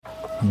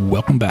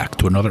Welcome back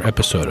to another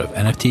episode of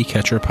NFT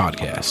Catcher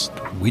Podcast.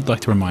 We'd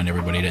like to remind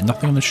everybody that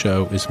nothing on the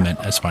show is meant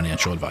as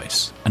financial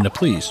advice, and to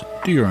please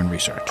do your own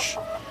research.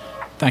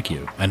 Thank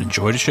you, and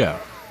enjoy the show.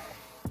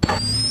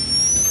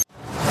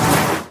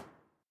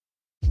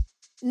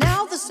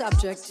 Now the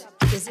subject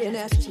is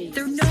NFTs.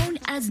 They're known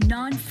as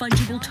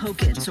non-fungible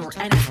tokens, or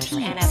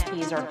NFTs.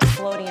 NFTs are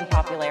exploding in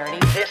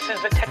popularity. This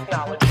is a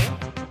technology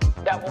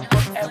that will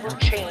forever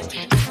change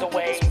the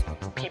way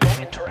people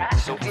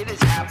interact. So it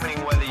is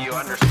happening whether you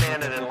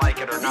understand it and like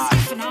it or not.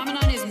 This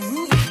phenomenon is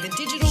moving. The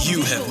digital.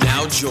 You have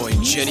now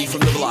joined Jenny from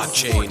the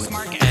Blockchain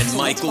and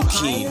Michael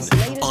Keene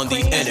on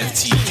the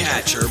NFT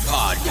Catcher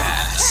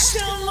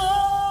Podcast.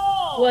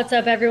 What's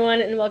up,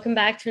 everyone, and welcome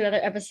back to another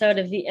episode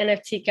of the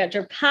NFT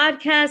Catcher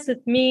Podcast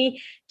with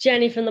me,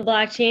 Jenny from the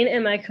Blockchain,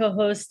 and my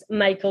co-host,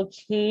 Michael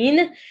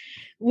Keene.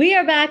 We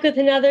are back with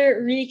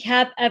another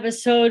recap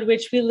episode,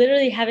 which we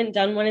literally haven't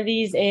done one of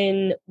these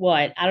in,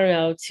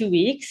 2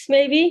 weeks,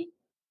 maybe?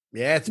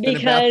 Yeah, it's been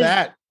about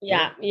that.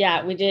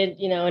 Yeah. We did,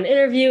 an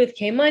interview with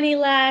K Money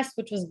last,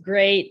 which was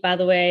great, by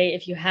the way.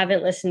 If you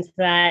haven't listened to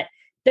that,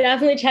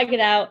 definitely check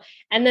it out.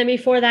 And then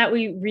before that,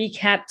 we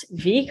recapped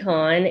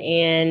VCon,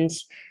 and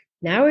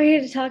now we're here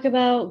to talk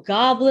about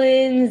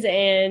goblins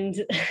and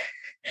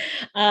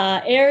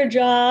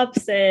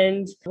airdrops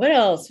and what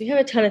else? We have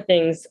a ton of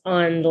things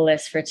on the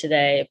list for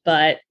today.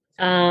 But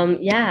not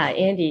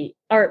Andy.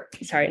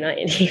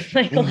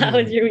 Michael, how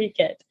was your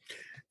weekend?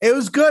 It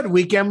was good.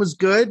 Weekend was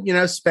good.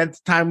 Spent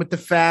time with the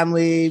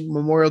family,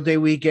 Memorial Day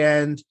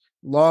weekend,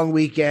 long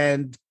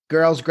weekend.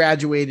 Girls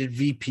graduated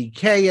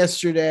VPK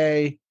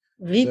yesterday.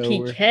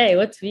 VPK?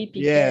 What's VPK?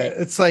 Yeah,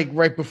 it's like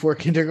right before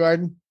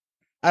kindergarten.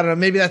 I don't know.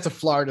 Maybe that's a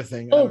Florida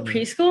thing. Oh,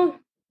 preschool?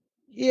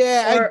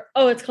 Yeah.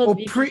 It's called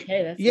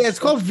VPK. It's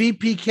called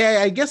VPK.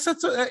 I guess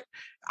I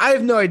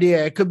have no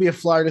idea. It could be a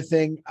Florida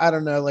thing. I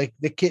don't know. Like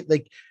the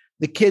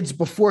kids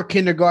before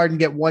kindergarten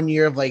get 1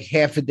 year of like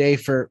half a day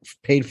for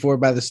paid for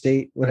by the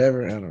state,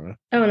 whatever. I don't know.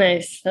 Oh,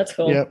 nice. That's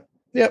cool.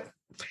 Yep.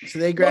 So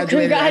they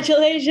graduated. Well,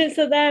 congratulations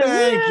to them.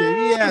 Thank you.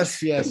 Yes.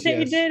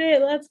 They did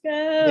it. Let's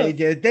go. They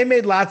did. They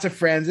made lots of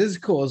friends. It was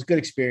cool. It was a good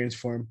experience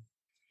for them.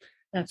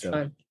 That's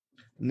fun.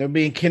 And they'll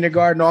be in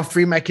kindergarten. All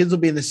three of my kids will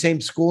be in the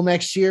same school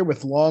next year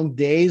with long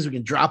days. We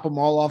can drop them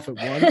all off at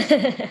once.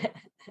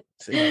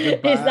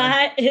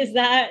 Is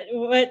that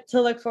what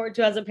to look forward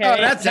to as a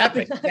parent? Oh, that's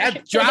epic.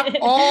 That drop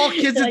all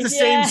kids at the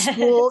same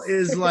school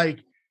is like,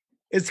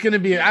 it's going to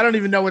be, I don't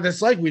even know what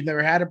that's like. We've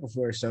never had it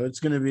before. So it's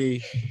going to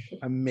be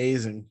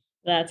amazing.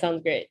 That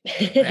sounds great.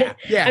 Yeah.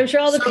 I'm sure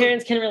all the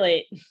parents can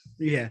relate.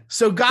 Yeah.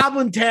 So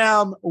Goblin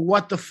Town,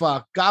 what the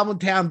fuck?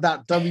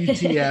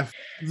 GoblinTown.WTF.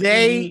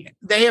 They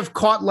have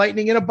caught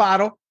lightning in a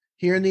bottle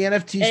here in the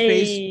NFT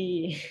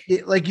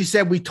space. Like you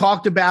said, we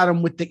talked about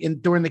him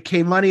during the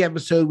K Money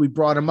episode. We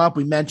brought him up.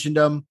 We mentioned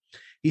him.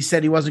 He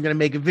said he wasn't going to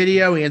make a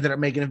video. He ended up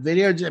making a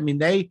video. I mean,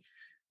 the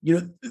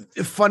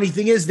funny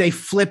thing is they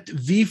flipped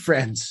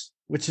VFriends,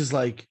 which is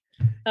like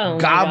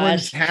Goblin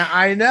Town.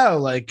 I know.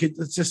 Like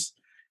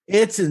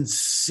it's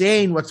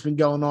insane what's been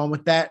going on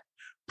with that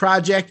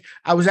project.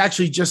 I was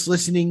actually just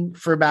listening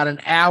for about an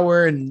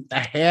hour and a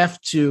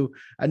half to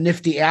a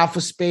Nifty Alpha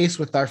Space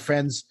with our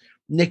friends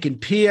Nick and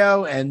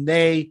Pio, and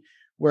I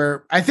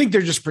think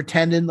they're just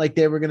pretending like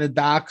they were going to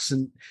dox,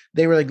 and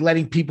they were like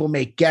letting people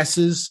make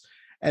guesses,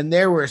 and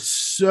there were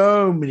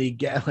so many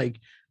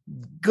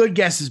good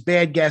guesses,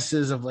 bad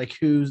guesses of like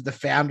who the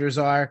founders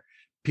are.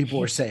 People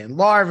were saying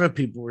Larva,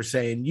 people were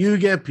saying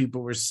Yuga,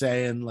 people were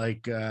saying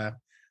like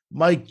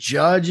Mike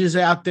Judge is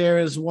out there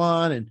as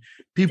one, and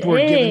people were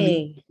giving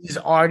me these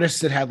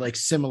artists that had like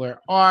similar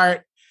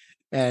art.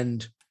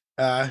 And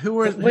What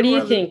do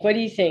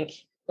you think?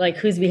 Like,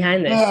 who's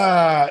behind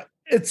this?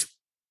 It's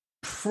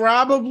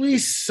probably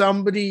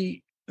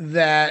somebody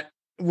that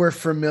we're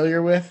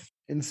familiar with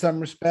in some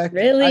respect.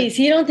 Really?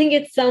 So you don't think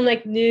it's some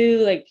like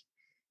new like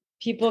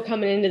people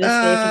coming into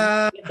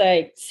the space? It's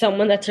like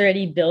someone that's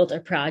already built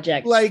a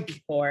project like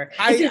before.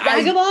 Is it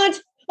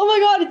Zagabond? Oh my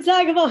God, it's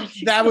Zagabond.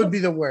 That would be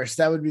the worst.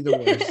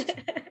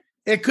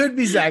 It could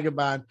be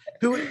Zagabond.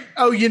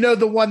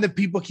 The one that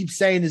people keep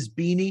saying is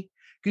Beanie.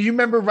 Because you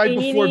remember right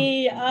before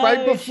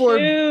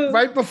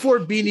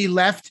Beanie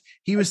left,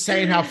 he was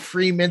saying how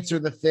free mints are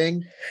the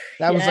thing.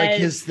 That was like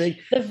his thing.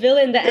 The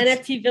villain, the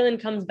NFT villain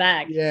comes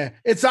back. Yeah.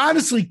 It's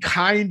honestly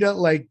kind of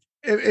like,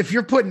 if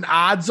you're putting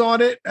odds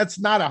on it, that's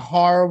not a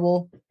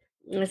horrible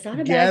It's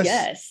not a bad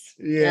guess.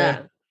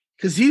 Yeah.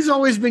 Because he's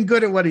always been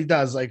good at what he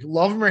does. Like,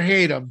 love him or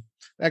hate him,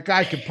 that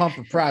guy can pump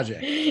a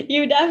project.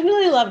 You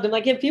definitely loved him.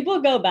 Like, if people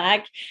go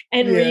back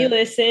and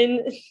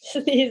re-listen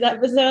to these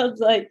episodes,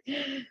 like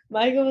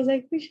Michael was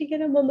like, we should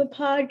get him on the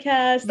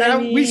podcast.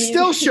 We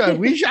still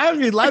should.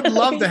 I'd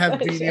love to have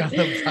Beanie on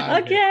the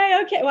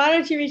podcast. Okay. Why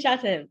don't you reach out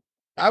to him?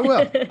 I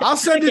will. I'll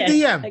send a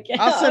DM. Okay.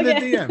 I'll send a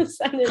DM.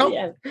 Send a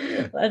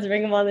DM. Let's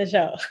bring him on the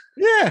show.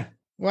 Yeah.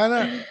 Why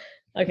not?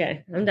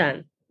 Okay. I'm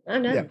done.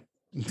 Yeah.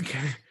 Okay.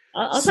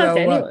 I'll talk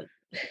to anyone.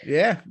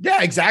 Yeah,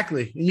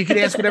 exactly. And you can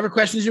ask whatever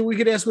questions we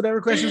could ask whatever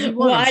questions you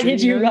want. Why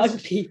did you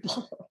rug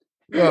people?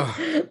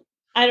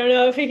 I don't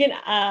know if he can.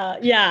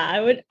 I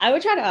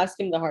would try to ask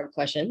him the hard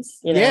questions.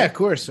 You know? Yeah, of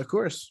course.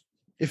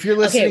 If you're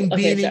listening,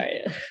 Beanie.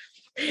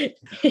 Sorry.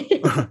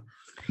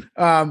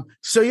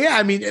 So yeah,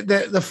 I mean,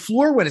 the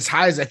floor went as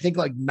high as I think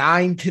like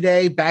 9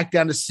 today, back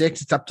down to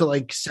 6. It's up to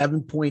like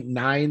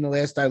 7.9 the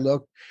last I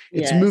looked.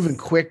 It's moving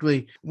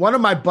quickly. One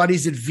of my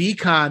buddies at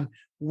VCon,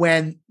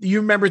 when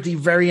you remember at the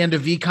very end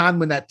of VCon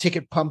when that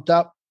ticket pumped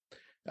up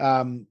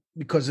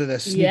because of the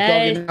Snoop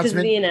Dogg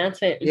announcement. The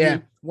announcement. Yeah.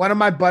 One of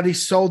my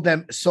buddies sold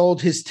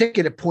his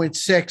ticket at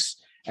 0.6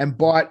 and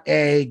bought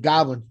a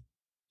Goblin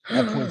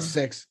at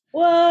 0.6.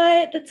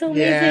 What? That's so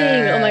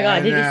amazing. Oh my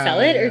God. Did he sell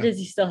it or does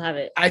he still have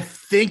it? I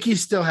think he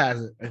still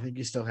has it.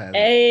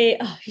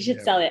 He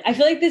should sell it. I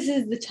feel like this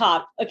is the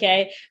top.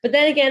 Okay. But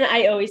then again,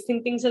 I always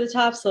think things are the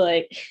top. So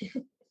like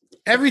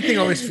everything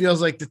always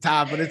feels like the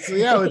top, but it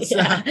feels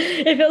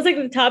like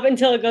the top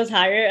until it goes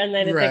higher. And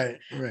then it's right.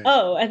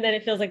 And then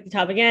it feels like the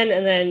top again.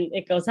 And then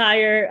it goes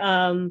higher.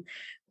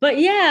 But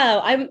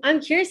yeah, I'm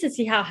curious to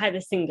see how high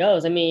this thing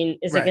goes. I mean,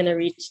 is it going to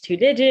reach 2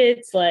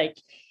 digits?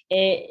 Like,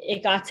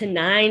 it got to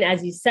 9,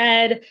 as you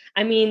said.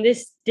 I mean,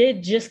 this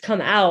did just come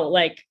out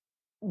like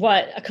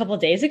a couple of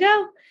days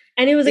ago,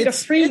 and it was like a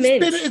free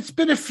mint. It's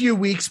been a few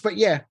weeks, but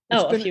yeah.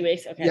 A few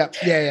weeks. Okay.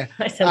 Yeah.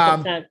 I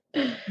said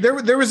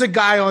there was a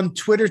guy on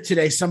Twitter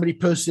today. Somebody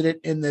posted it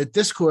in the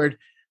Discord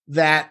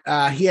that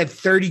he had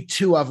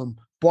 32 of them,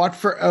 bought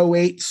for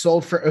 08,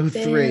 sold for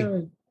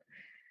 03,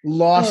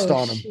 lost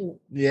on them. Shoot.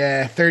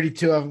 Yeah,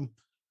 32 of them.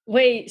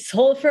 Wait,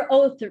 sold for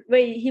 03.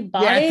 Wait, he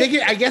bought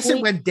it? I guess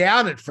it went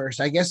down at first.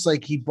 I guess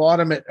like he bought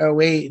them at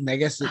 08 and I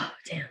guess it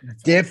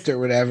dipped or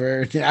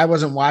whatever. I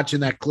wasn't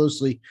watching that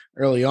closely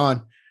early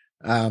on.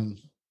 But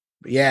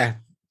yeah,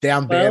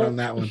 down bad on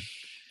that one.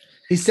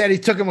 He said he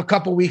took him a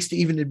couple weeks to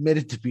even admit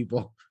it to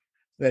people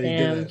that he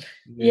did it.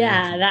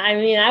 Yeah,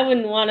 I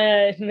wouldn't want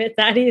to admit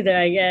that either,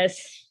 I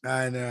guess.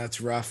 I know,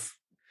 it's rough.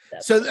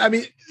 So, I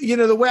mean,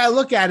 the way I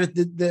look at it,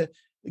 the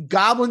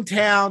Goblin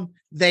Town,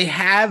 they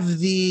have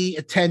the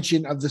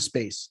attention of the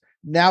space.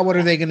 Now, what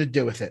are they going to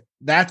do with it?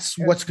 That's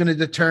what's going to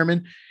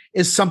determine,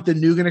 is something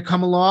new going to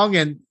come along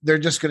and they're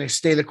just going to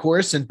stay the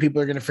course and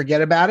people are going to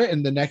forget about it.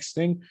 And the next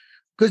thing,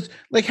 because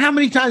like how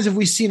many times have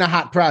we seen a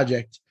hot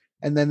project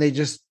and then they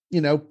just,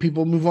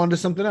 people move on to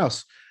something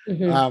else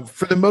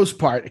for the most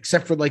part,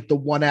 except for like the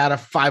 1 out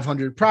of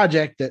 500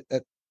 project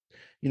that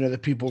the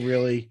people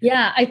really.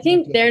 Yeah. I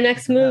think their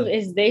next move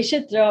is they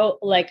should throw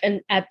like an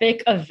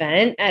epic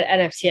event at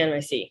NFT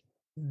NYC.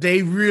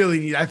 They really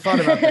need. I thought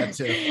about that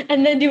too.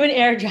 And then do an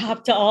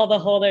airdrop to all the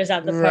holders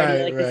at the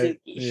party,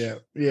 Kazuki.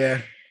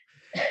 Yeah.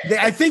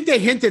 I think they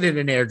hinted at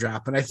an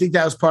airdrop, and I think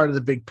that was part of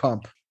the big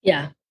pump.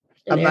 Yeah.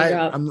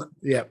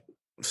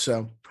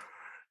 So,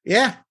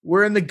 yeah,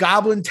 we're in the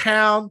Goblin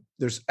Town.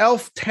 There's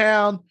Elf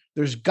Town.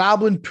 There's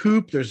Goblin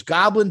Poop. There's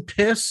Goblin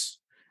Piss.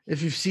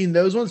 If you've seen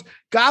those ones,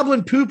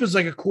 Goblin Poop is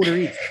like a quarter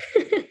each.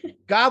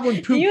 Goblin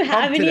Poop. Do you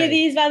have any of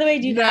these, by the way?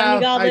 Do you have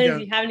any goblins? Do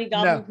you have any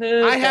Goblin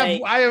Poop?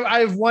 I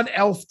have one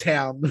Elf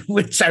Town,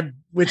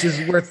 which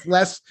is worth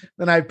less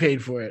than I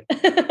paid for it.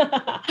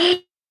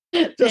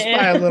 Just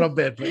by a little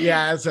bit, but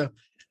yeah.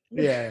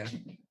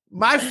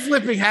 My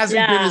flipping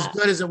hasn't been as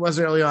good as it was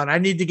early on. I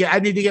need to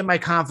get my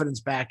confidence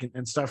back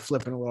and start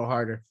flipping a little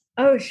harder.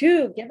 Oh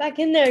shoot, get back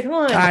in there. Come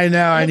on. I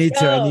know. I need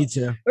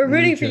to. We're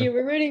rooting for you.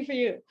 We're rooting for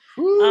you.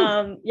 Woo.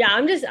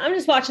 I'm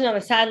just watching on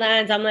the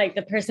sidelines. I'm like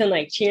the person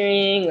like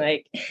cheering,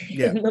 like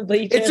in the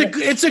bleachers.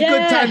 It's a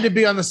good time to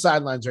be on the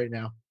sidelines right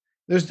now.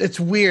 It's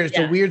weird. It's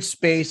a weird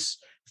space.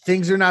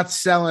 Things are not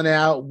selling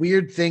out.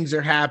 Weird things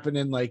are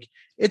happening. Like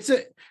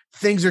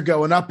things are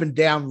going up and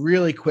down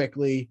really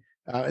quickly.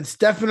 It's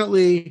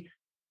definitely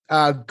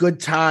a good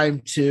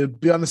time to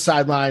be on the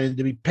sideline and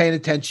to be paying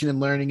attention and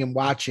learning and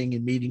watching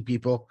and meeting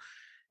people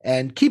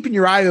and keeping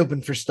your eye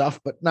open for stuff,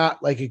 but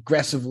not like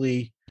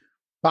aggressively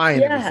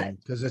buying everything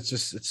because it's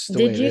the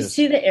way it is. Did you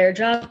see the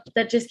airdrop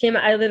that just came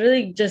out? I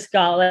literally just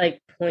got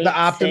like 0.6. The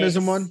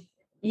Optimism one?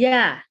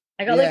 Yeah.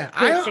 I got like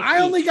 0.60. I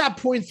only got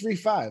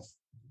 0.35.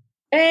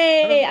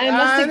 Hey,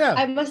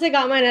 I must have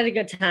got mine at a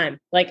good time.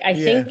 Like I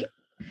think,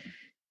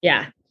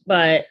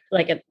 but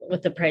like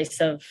with the price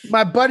of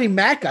my buddy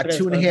Matt got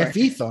 2.5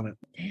 ETH on it.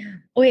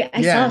 Damn. Oh wait,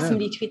 I saw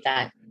somebody tweet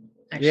that.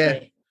 Actually. Yeah,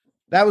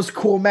 that was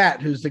cool.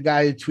 Matt, who's the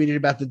guy who tweeted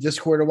about the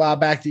Discord a while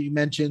back that you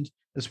mentioned.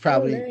 It's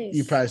probably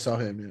you probably saw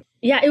him.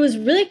 Yeah, it was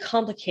really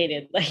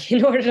complicated. Like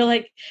in order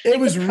to it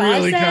was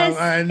really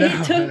I know.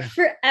 It took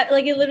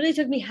it literally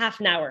took me half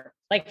an hour,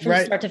 like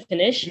from start to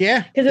finish.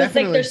 Yeah, because it's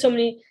like there's so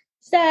many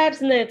steps,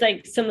 and then it's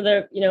like some of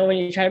the when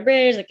you try to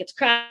bridge, like it's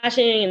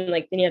crashing, and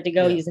like then you have to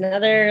go use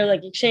another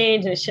like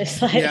exchange, and it's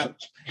just like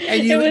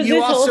and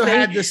you also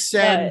had to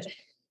send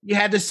you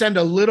had to send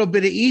a little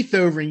bit of ETH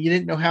over, and you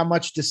didn't know how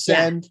much to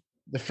send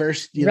the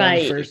first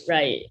right.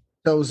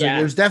 So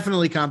it was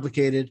definitely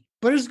complicated.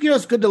 But it's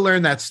good to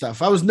learn that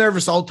stuff. I was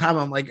nervous all the time.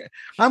 I'm like,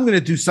 I'm going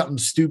to do something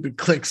stupid,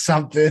 click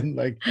something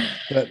but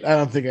I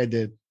don't think I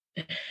did.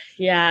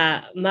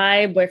 Yeah.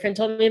 My boyfriend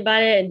told me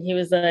about it and he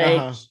was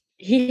like,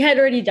 he had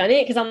already done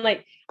it. Cause I'm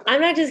like,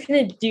 I'm not just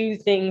going to do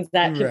things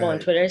that people on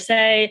Twitter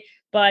say,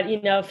 But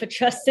if a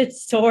trusted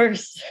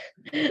source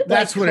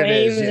That's what it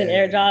is. claims an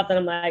airdrop, then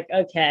I'm like,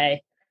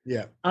 okay,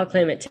 yeah, I'll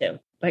claim it too.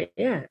 But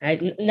yeah,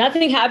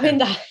 nothing happened.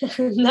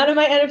 None of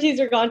my NFTs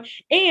are gone,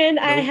 and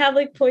I have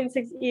like 0.6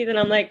 ETH, and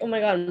I'm like, oh my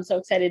god, I'm so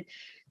excited.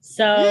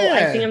 So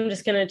I think I'm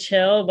just gonna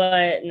chill.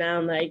 But now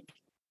I'm like,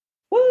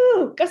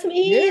 woo, got some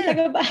ETH. I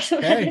go buy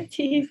some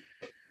NFTs.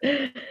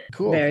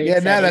 Cool. Very yeah,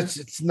 exciting. no,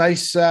 it's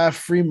nice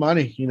free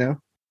money.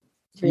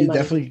 Free you money.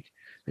 definitely.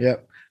 Yeah,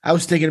 I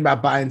was thinking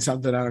about buying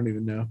something. I don't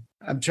even know.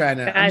 I'm trying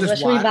to. Guys, what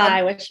should we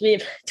buy? What should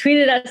we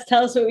tweet at us?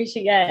 Tell us what we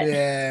should get.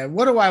 Yeah.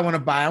 What do I want to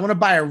buy? I want to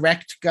buy a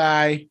wrecked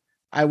guy.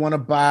 I want to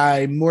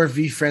buy more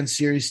VFriend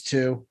Series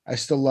 2. I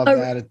still love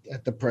that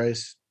at the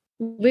price.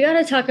 We got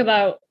to talk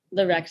about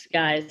the Rex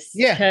guys.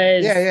 Yeah.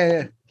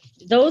 Yeah.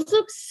 Those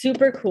look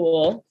super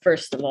cool,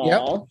 first of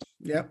all.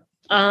 Yep.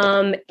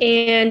 And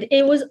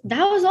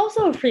that was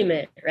also a free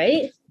mint,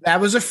 right?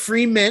 That was a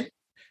free mint.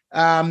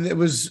 It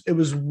was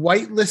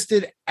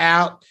whitelisted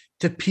out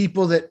to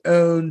people that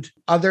owned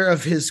other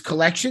of his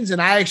collections.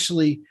 And I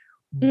actually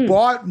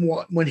bought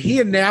one when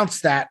he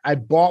announced that. I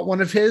bought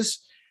one of his,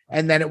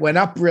 and then it went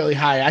up really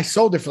high. I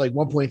sold it for like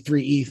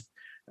 1.3 ETH.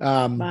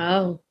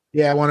 Wow.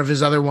 Yeah, one of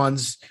his other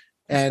ones.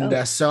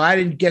 And so I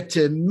didn't get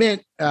to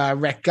mint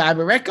Rec Guy,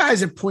 but Rec Guy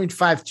is at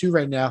 0.52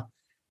 right now,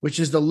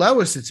 which is the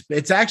lowest.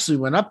 It's actually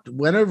went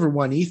over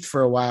 1 ETH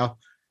for a while.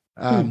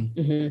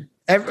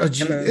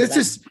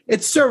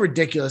 It's so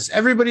ridiculous.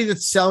 Everybody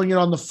that's selling it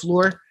on the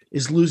floor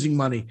is losing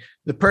money.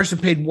 The person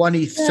paid 1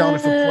 ETH selling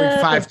it for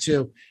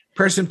 0.52.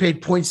 Person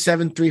paid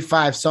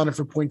 0.735 selling it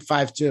for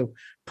 0.52.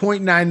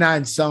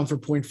 0.99 selling for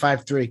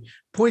 0.53.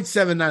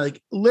 0.79.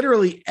 Like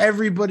literally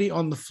everybody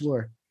on the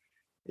floor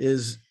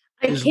is.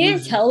 I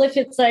can't tell if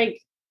it's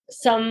like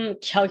some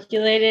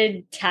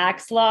calculated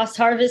tax loss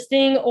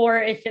harvesting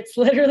or if it's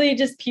literally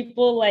just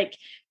people like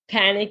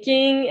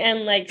panicking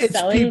and like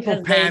selling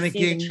because they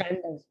see the trend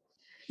of.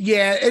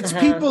 Yeah, it's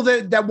people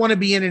that want to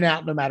be in and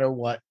out no matter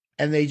what.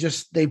 And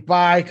they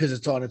buy because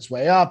it's on its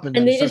way up. And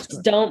they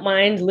just don't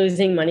mind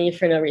losing money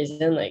for no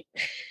reason. Like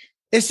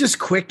it's just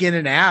quick in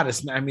and out.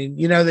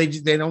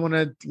 They don't want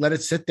to let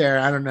it sit there.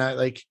 I don't know.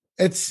 Like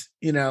it's,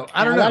 I don't know.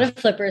 A lot of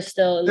flippers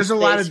still. There's a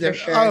lot of different.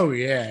 Sure. Oh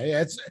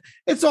yeah.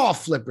 It's all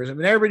flippers. I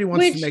mean, everybody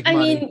wants to make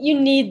money. I mean, you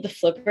need the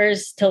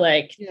flippers to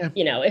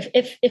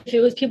if it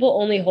was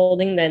people only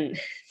holding, then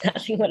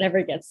nothing would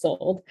ever get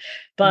sold.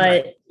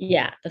 But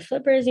the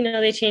flippers,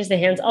 they change the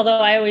hands. Although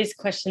I always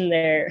question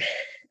their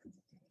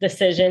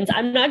decisions.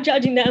 I'm not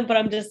judging them, but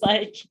I'm just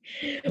like,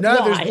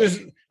 no, there's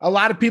a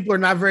lot of people are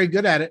not very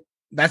good at it.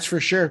 That's for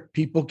sure.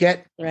 People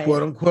get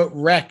quote unquote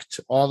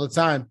wrecked all the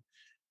time.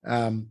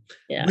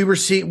 We were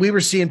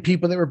seeing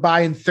people that were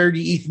buying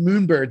 30 ETH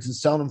Moonbirds and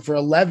selling them for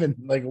 11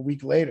 like a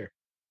week later.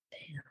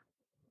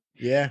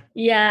 Damn.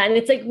 Yeah. And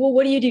it's like, well,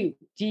 what do?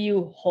 Do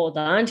you hold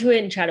on to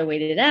it and try to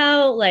wait it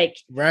out? Like,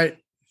 right.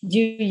 Do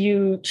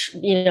you,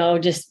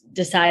 just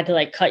decide to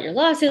like cut your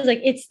losses? Like,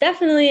 it's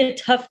definitely a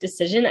tough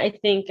decision. I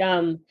think,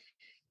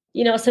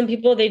 some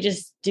people, they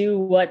just do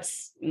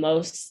what's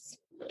most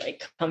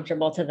like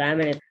comfortable to them.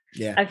 And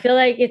I feel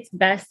like it's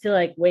best to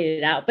like wait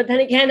it out. But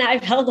then again,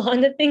 I've held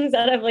on to things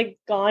that have like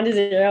gone to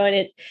zero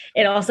and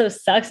it also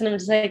sucks. And I'm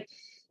just like,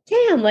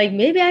 damn, like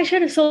maybe I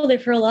should have sold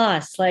it for a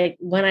loss. Like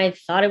when I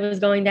thought it was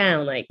going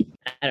down, like,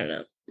 I don't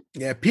know.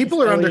 Yeah.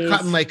 People are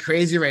undercutting like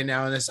crazy right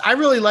now in this. I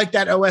really like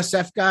that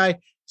OSF guy.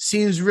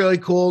 Seems really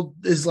cool.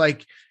 It's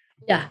like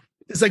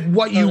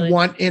what you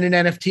want in an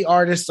NFT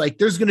artist. Like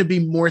there's going to be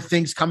more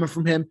things coming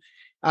from him.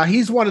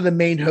 He's one of the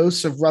main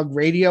hosts of Rug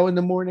Radio in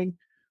the morning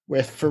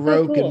with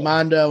Farouk and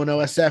Mondo and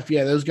OSF.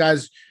 Yeah, those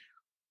guys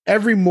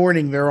every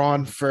morning they're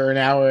on for an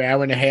hour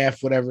and a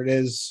half, whatever it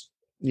is.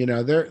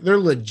 They're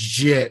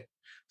legit.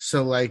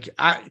 So like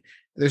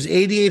there's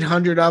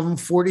 8,800 of them,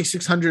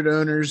 4,600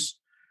 owners.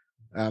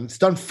 It's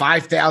done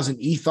 5,000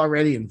 ETH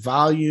already in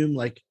volume.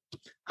 Like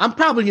I'm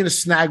probably going to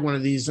snag one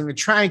of these. I'm going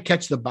to try and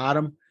catch the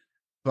bottom,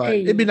 but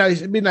it'd be nice.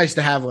 It'd be nice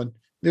to have one.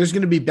 There's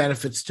going to be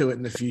benefits to it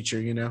in the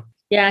future,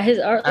 Yeah, his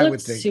art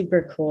looks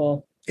super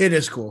cool. It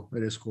is cool.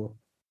 It is cool.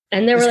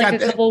 And there were like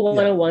a couple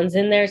 101s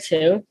in there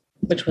too,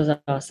 which was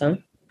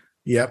awesome.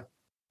 Yep,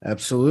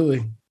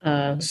 absolutely.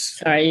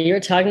 Sorry, you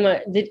were talking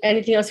about.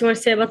 Anything else you want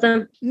to say about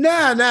them? No.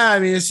 I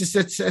mean, it's just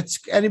it's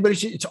anybody.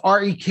 It's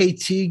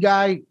REKT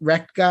guy,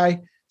 Rec Guy.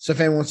 So if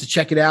anyone wants to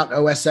check it out,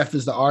 OSF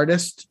is the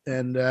artist,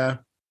 and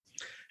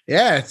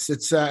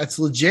it's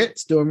legit.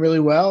 It's doing really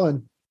well,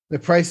 and the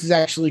price has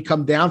actually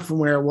come down from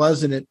where it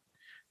was, and it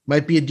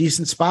might be a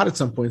decent spot at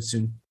some point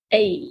soon.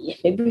 Hey,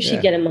 maybe we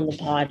should get him on the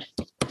pod.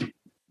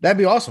 That'd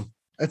be awesome.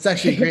 That's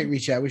actually a great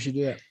reach out. We should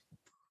do that.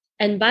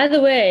 And by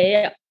the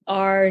way,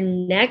 our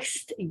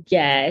next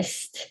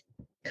guest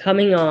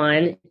coming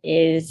on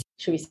is,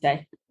 should we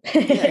say?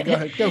 Yeah, go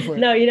ahead. Go for it.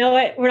 No, you know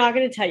what? We're not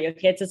going to tell you.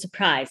 Okay, it's a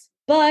surprise.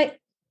 But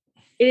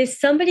it is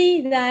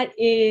somebody that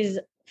is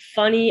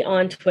funny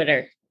on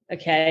Twitter.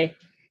 Okay.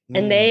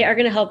 And they are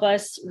going to help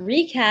us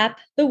recap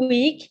the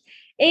week.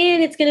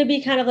 And it's going to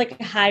be kind of like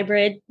a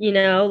hybrid,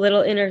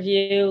 little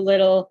interview,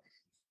 little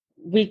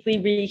weekly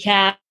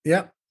recap.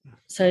 Yep.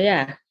 So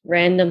yeah,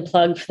 random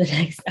plug for the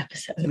next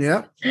episode.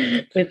 Yeah.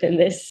 Within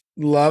this.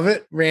 Love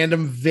it.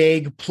 Random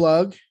vague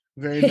plug.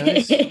 Very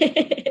nice.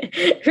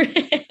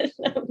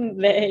 Random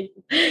vague.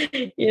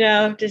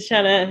 Just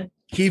trying to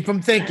keep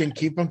them thinking.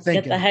 Get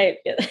the hype.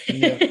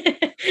 Yeah.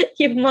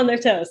 Keep them on their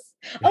toes.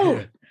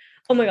 Oh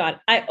my God.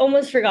 I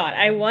almost forgot.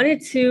 I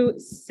wanted to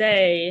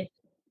say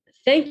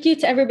thank you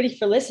to everybody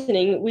for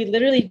listening. We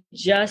literally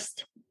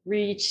just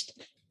reached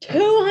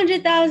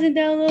 200,000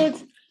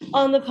 downloads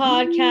on the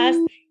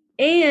podcast.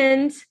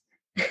 And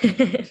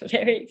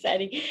very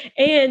exciting.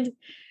 And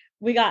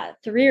we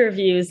got 3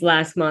 reviews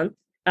last month,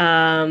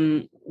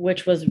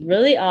 which was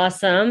really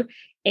awesome.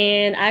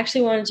 And I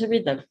actually wanted to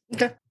read them.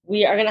 Okay.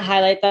 We are going to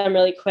highlight them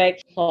really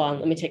quick. Hold on.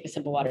 Let me take a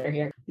sip of water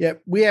here. Yeah.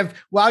 We have,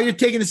 while you're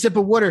taking a sip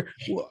of water,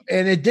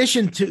 in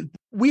addition to,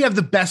 we have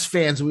the best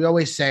fans. We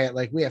always say it,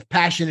 like we have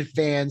passionate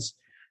fans.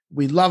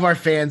 We love our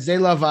fans. They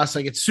love us.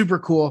 Like, it's super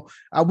cool.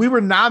 We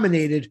were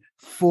nominated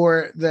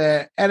for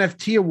the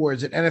NFT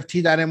awards at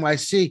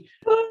NFT.NYC.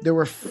 There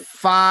were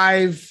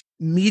 5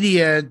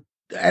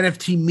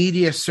 NFT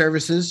media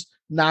services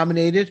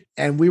nominated,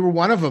 and we were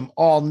one of them.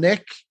 All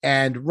Nick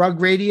and Rug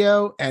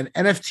Radio and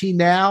NFT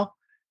Now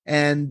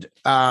and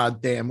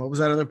what was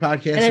that other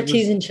podcast?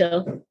 NFTs and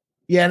Chill.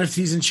 Yeah,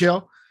 NFTs and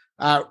Chill.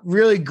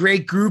 Really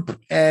great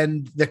group,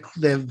 and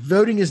the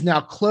voting is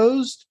now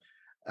closed.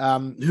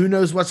 Who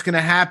knows what's going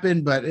to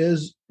happen, but it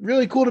was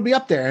really cool to be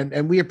up there.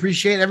 And we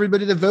appreciate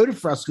everybody that voted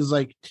for us. Cause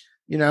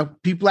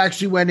people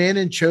actually went in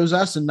and chose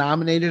us and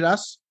nominated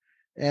us,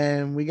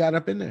 and we got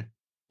up in there.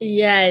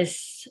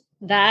 Yes.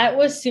 That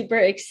was super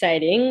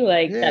exciting.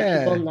 That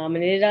people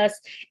nominated us.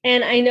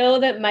 And I know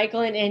that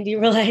Michael and Andy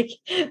were like,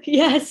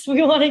 yes,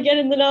 we want to get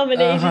in the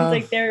nominations.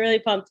 Like, they were really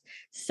pumped.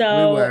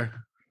 So, we were.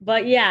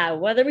 But yeah,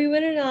 whether we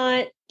win or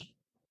not,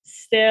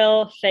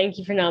 still, thank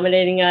you for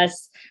nominating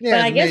us. Yeah,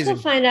 but I guess amazing.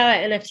 we'll find out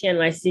at NFT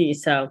NYC.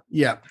 So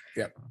yeah.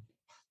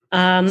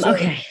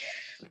 Okay.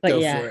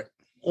 But yeah,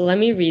 let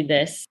me read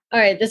this. All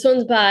right, this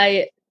one's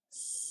by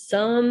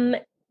some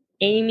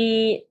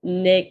Amy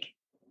Nick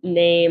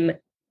name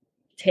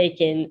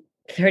taken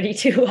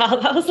 32. Wow,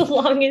 that was the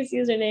longest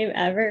username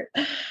ever.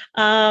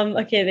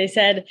 Okay, they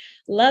said,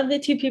 love the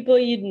 2 people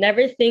you'd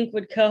never think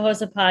would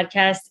co-host a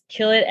podcast,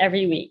 kill it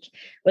every week.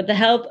 With the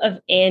help of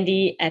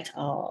Andy et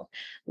al.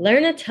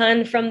 Learn a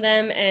ton from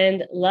them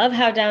and love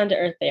how down to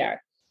earth they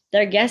are.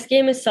 Their guest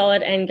game is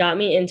solid and got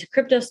me into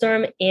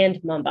CryptoStorm and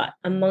Mumbot,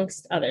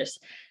 amongst others.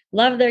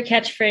 Love their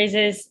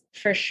catchphrases,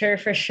 for sure,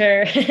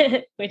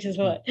 which is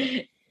what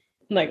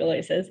Michael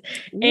always says.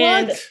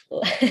 And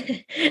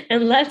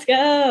let's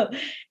go.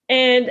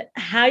 And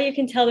how you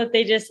can tell that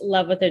they just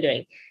love what they're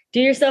doing.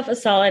 Do yourself a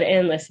solid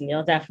and listen.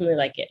 You'll definitely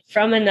like it.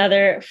 From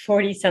another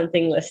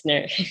 40-something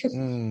listener.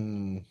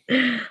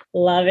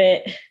 Love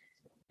it.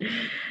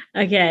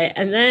 Okay.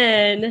 And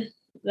then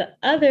the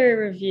other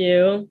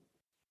review,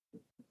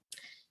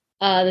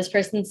 this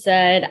person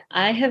said,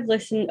 I have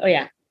listened. Oh,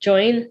 yeah.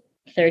 Join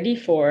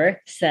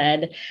 34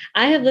 said,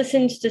 I have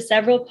listened to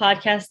several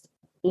podcasts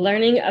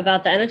learning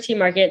about the NFT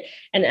market,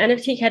 and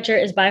NFT Catcher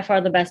is by far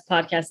the best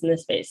podcast in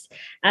this space.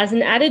 As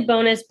an added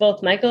bonus,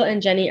 both Michael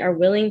and Jenny are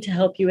willing to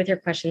help you with your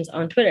questions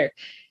on Twitter.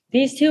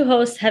 These 2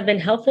 hosts have been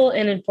helpful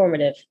and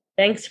informative.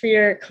 Thanks for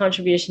your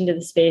contribution to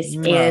the space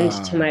and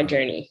to my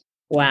journey.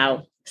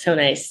 Wow. So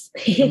nice.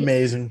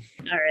 Amazing.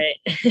 All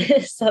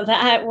right. So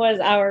that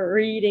was our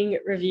reading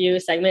review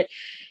segment.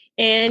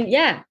 And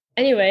yeah,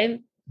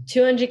 anyway,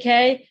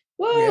 200K.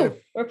 Whoa, yeah.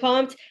 We're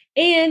pumped.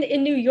 And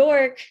in New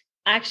York,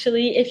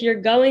 actually, if you're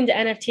going to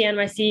NFT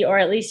NYC, or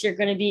at least you're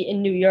going to be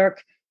in New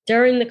York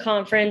during the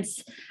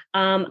conference,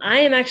 I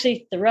am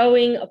actually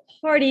throwing a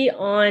party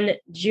on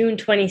June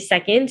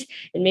 22nd,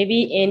 and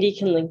maybe Andy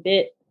can link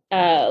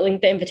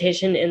the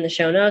invitation in the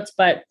show notes,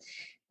 but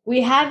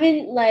we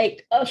haven't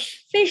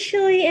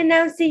officially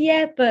announced it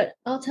yet, but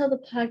I'll tell the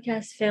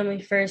podcast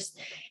family first.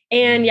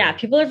 And yeah,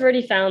 people have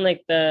already found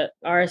the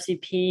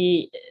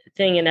RSVP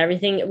thing and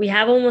everything. We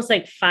have almost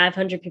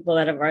 500 people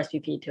that have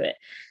RSVP to it.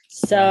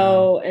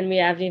 So, and we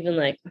haven't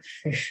even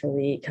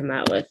officially come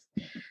out with,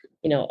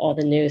 all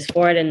the news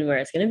for it and where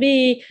it's going to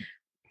be.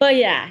 But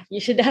yeah, you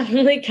should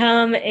definitely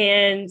come,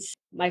 and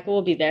Michael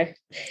will be there.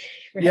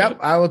 Right? Yep,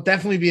 I will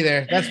definitely be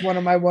there. That's one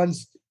of my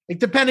ones.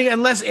 Depending,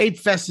 unless 8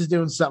 Fest is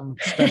doing something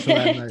special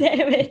that night.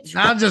 Damn it.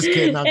 I'm just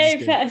kidding.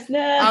 8 Fest,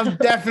 no. I'm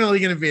definitely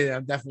going to be there.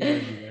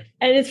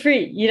 And it's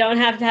free. You don't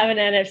have to have an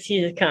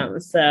NFT to come.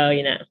 So,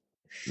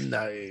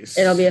 Nice.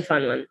 It'll be a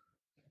fun one.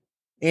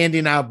 Andy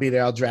and I'll be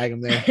there. I'll drag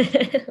him there.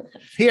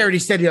 He already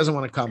said he doesn't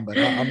want to come, but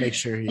I'll make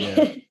sure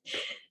he...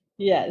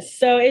 Yes.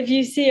 So if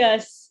you see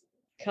us,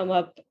 come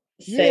up,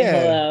 say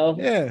hello.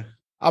 Yeah.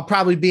 I'll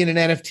probably be in an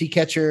NFT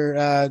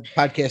Catcher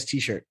podcast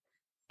t-shirt.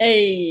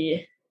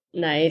 Hey,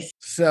 nice.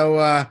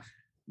 So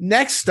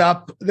next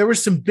up, there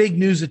was some big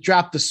news that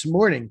dropped this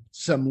morning,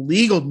 some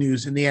legal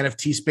news in the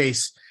NFT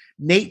space.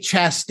 Nate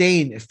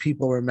Chastain, if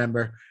people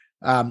remember,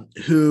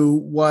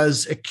 who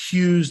was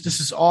accused. This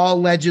is all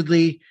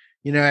allegedly,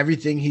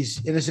 everything.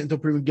 He's innocent until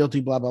proven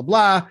guilty, blah, blah,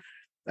 blah.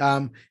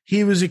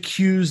 He was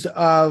accused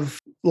of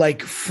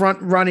like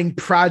front running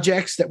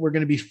projects that were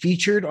going to be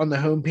featured on the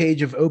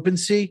homepage of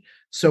OpenSea.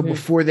 So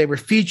before they were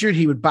featured,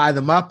 he would buy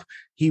them up.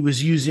 He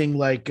was using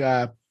like,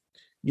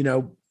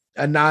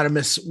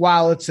 anonymous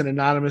wallets and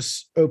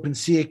anonymous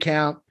OpenSea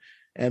account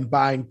and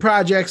buying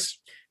projects.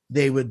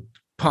 They would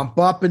pump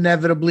up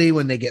inevitably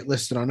when they get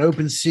listed on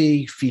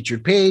OpenSea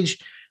featured page.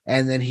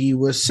 And then he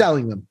was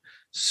selling them.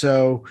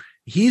 So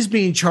he's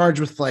being charged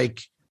with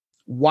like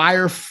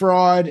wire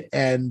fraud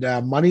and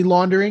money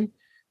laundering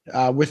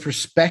with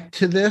respect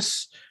to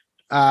this.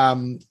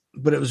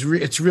 But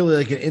it's really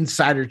like an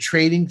insider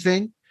trading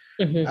thing.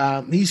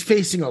 He's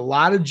facing a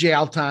lot of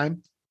jail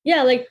time.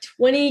 Yeah, like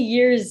 20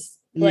 years.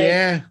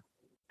 Yeah.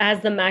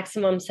 As the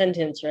maximum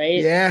sentence, right?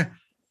 Yeah.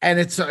 And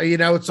it's,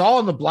 it's all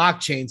in the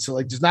blockchain. So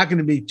like, there's not going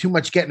to be too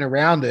much getting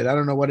around it. I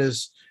don't know what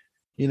is,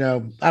 I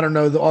don't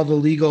know all the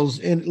legal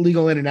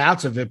in and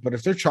outs of it, but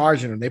if they're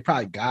charging him, they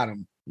probably got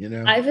him,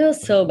 I feel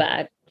so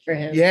bad for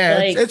him. Yeah.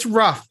 It's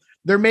rough.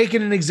 They're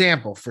making an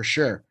example for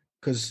sure.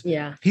 Cause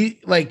he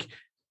like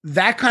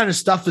that kind of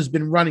stuff has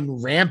been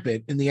running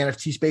rampant in the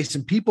NFT space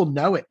and people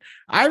know it.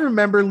 I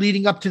remember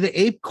leading up to the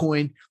Ape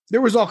coin,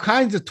 there was all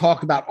kinds of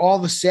talk about all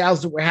the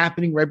sales that were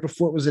happening right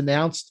before it was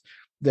announced.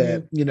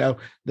 The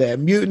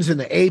mutants and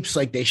the apes,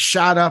 like they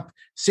shot up.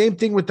 Same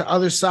thing with the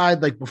other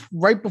side. Like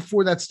right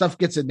before that stuff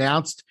gets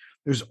announced,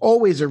 there's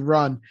always a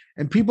run.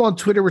 And people on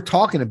Twitter were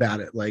talking about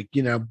it. Like,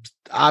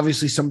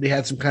 obviously somebody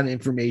had some kind of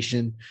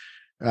information.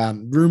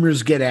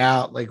 Rumors get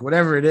out, like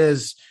whatever it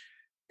is.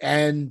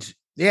 And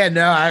yeah,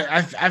 no,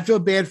 I feel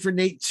bad for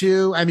Nate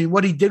too. I mean,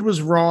 what he did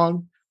was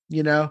wrong,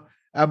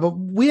 but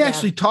we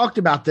actually talked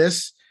about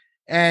this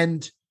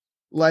and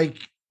like,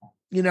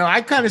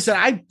 I kind of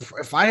said,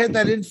 if I had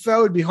that info,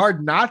 it'd be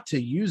hard not to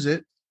use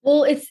it.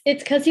 Well, it's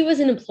because he was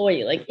an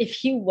employee. Like if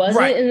he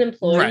wasn't an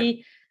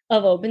employee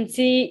of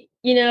OpenSea,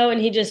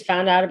 and he just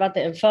found out about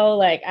the info,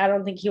 like I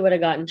don't think he would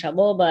have gotten in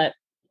trouble. But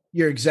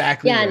you're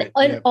exactly right.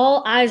 And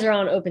all eyes are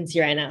on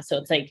OpenSea right now. So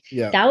it's like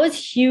that was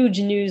huge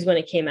news when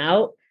it came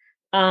out.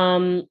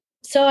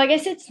 So I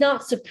guess it's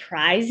not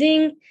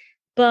surprising,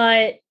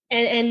 but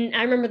and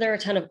I remember there were a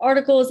ton of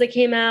articles that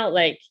came out,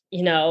 like,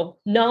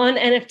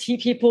 non-NFT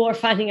people are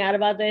finding out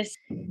about this.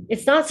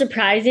 It's not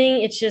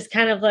surprising. It's just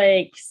kind of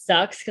like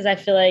sucks because I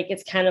feel like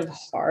it's kind of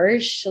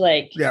harsh.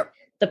 Like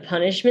the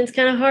punishment's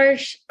kind of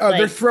harsh. Oh, like,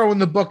 they're throwing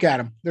the book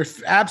at him. They're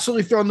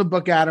absolutely throwing the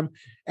book at him.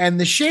 And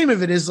the shame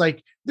of it is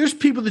like, there's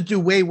people that do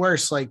way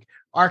worse. Like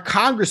our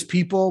Congress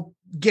people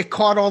get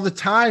caught all the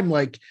time,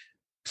 like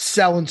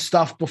selling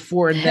stuff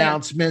before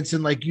announcements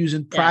and like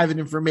using private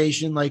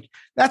information. Like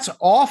that's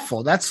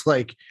awful. That's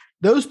like,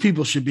 those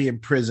people should be in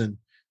prison,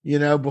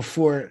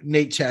 before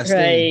Nate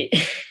Chastain.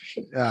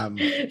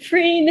 Right.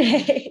 Free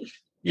Nate.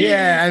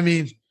 Yeah. I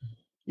mean,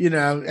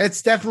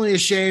 it's definitely a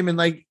shame. And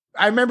like,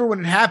 I remember when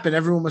it happened,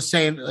 everyone was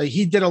saying like,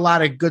 he did a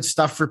lot of good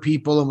stuff for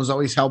people and was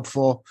always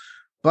helpful,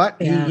 but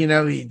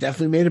he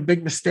definitely made a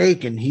big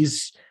mistake. And he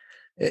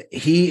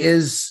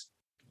is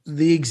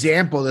the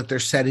example that they're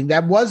setting.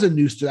 That was a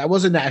news story. That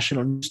was a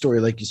national news story.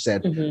 Like you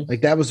said,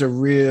 like that was a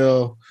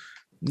real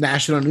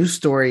national news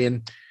story.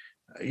 And,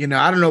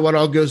 I don't know what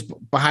all goes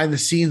behind the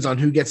scenes on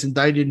who gets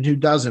indicted and who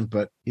doesn't,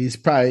 but he's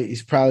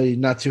probably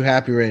not too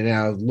happy right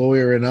now,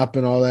 lawyering up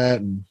and all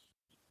that. And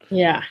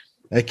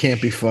that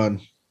can't be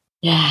fun.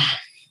 Yeah.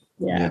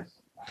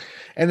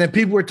 And then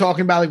people were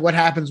talking about like what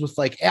happens with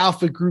like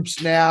alpha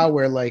groups now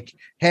where like,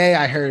 hey,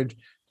 I heard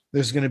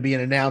there's going to be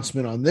an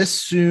announcement on this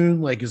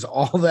soon. Like, is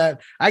all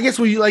that, I guess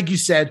like you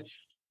said,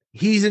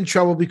 he's in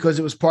trouble because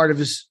it was part of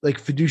his like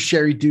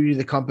fiduciary duty to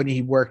the company.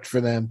 He worked for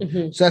them.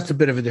 So that's a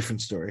bit of a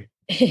different story.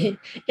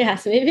 Yeah.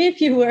 So maybe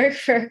if you work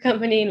for a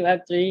company in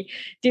Web3,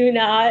 do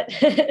not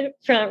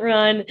front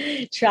run,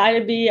 try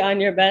to be on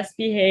your best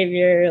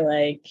behavior.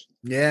 Like,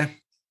 yeah.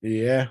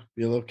 Be a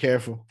little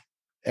careful.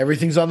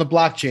 Everything's on the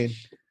blockchain.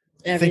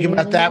 Think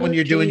about that when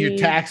you're doing your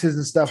taxes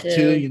and stuff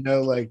too,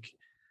 like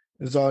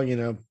it's all,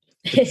 you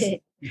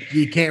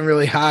can't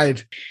really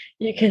hide.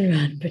 You can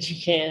run, but you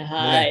can't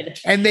hide.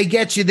 Yeah. And they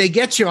get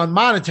you on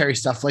monetary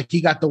stuff. Like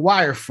he got the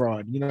wire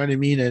fraud, you know what I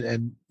mean?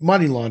 And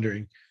money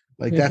laundering.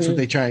 Like that's what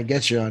they try and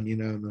get you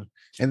on,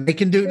 and they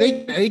can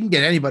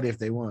get anybody if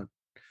they want.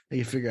 They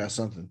can figure out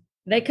something.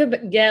 They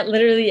could get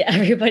literally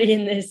everybody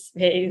in this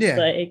space. Yeah,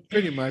 like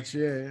pretty much.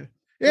 Yeah.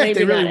 If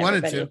they really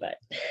wanted to. But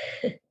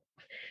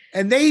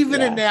and they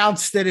even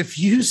announced that if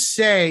you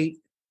say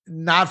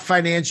not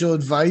financial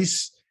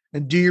advice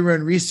and do your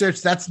own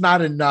research, that's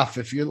not enough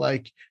if you're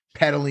like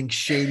peddling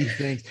shady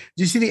things. Do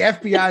you see the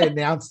FBI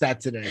announced that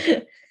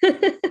today?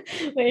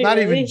 Wait, not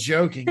really? even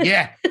joking.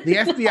 Yeah, the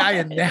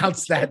FBI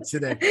announced that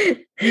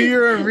today. Do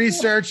your own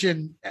research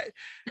and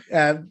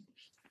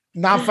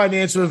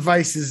non-financial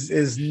advice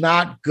is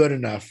not good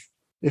enough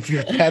if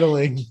you're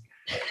peddling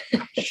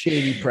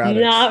shady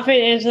products. Not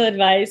financial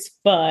advice,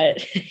 but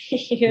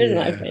here's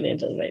my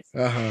financial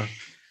advice.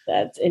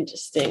 That's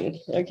interesting.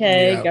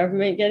 Okay,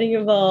 government getting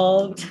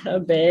involved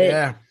a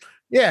bit.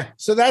 Yeah.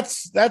 So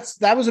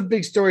that was a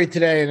big story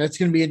today, and it's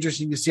going to be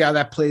interesting to see how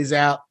that plays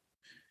out.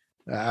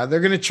 They're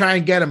going to try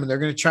and get him, and they're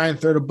going to try and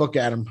throw the book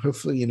at him.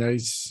 Hopefully,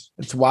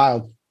 it's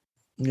wild.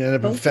 You end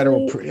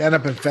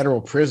up in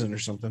federal prison or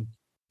something.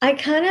 I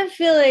kind of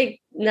feel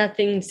like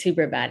nothing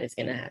super bad is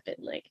going to happen.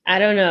 Like, I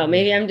don't know.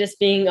 Maybe I'm just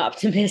being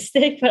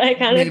optimistic, but I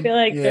kind of feel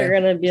like they're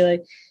going to be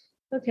like,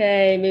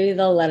 okay, maybe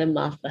they'll let him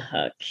off the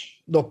hook.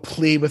 They'll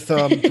plead with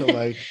them to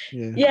like,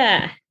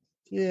 yeah.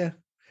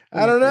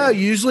 I don't know.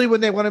 Usually when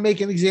they want to make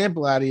an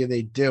example out of you,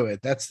 they do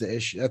it. That's the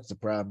issue. That's the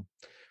problem.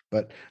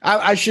 But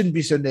I shouldn't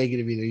be so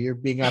negative either. You're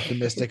being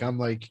optimistic. I'm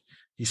like,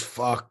 he's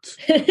fucked.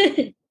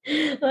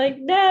 Like,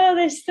 no,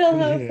 there's still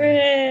hope for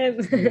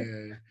him.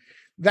 Yeah.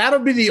 That'll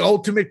be the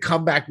ultimate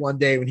comeback one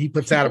day when he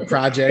puts out a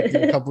project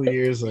in a couple of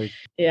years. Like,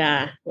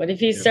 yeah. What if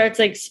he starts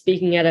like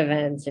speaking at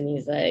events and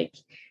he's like,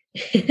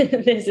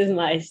 this is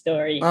my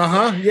story.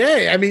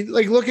 Yeah. I mean,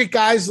 like, look at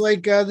guys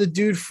like the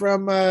dude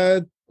from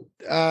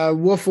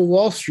Wolf of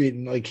Wall Street,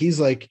 and like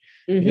he's like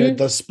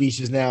does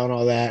speeches now and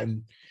all that.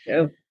 And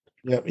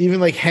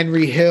even like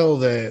Henry Hill,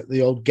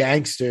 the old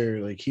gangster,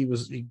 like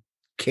he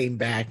came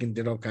back and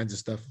did all kinds of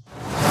stuff.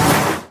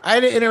 I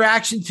had an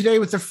interaction today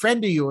with a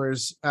friend of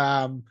yours.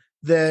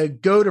 The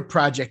GOTA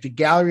project, the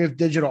Gallery of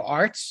Digital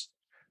Arts.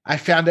 I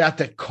found out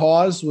that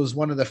Cause was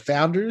one of the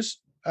founders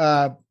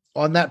on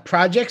that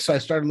project. So I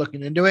started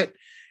looking into it,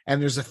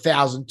 and there's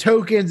 1,000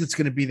 tokens. It's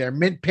going to be their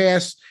mint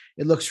pass.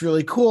 It looks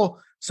really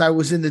cool. So I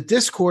was in the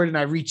Discord and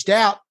I reached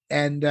out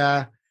and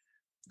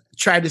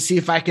tried to see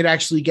if I could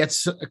actually get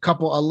a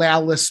couple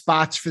allow list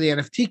spots for the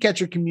NFT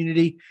catcher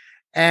community.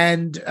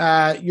 And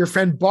your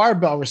friend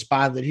Barbell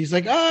responded. He's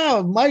like,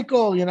 "Oh,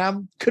 Michael,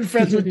 I'm good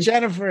friends with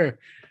Jennifer."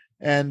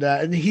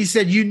 And he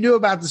said, you knew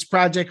about this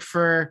project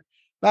for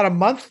about a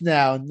month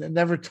now and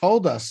never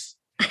told us.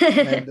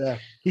 And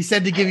he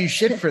said to give you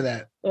shit for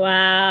that.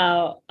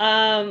 Wow.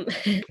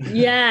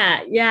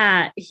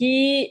 Yeah.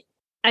 He'll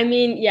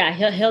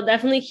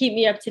definitely keep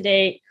me up to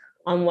date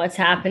on what's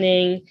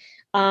happening.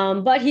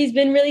 But he's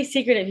been really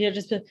secretive. He'll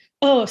just be,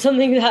 oh,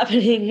 something's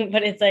happening.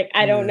 But it's like,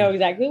 I don't know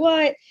exactly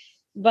what.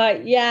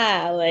 But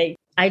yeah, like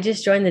I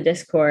just joined the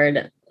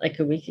Discord like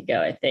a week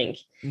ago, I think.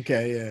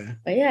 Okay, yeah.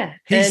 But yeah.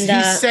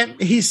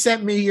 He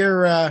sent me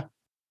your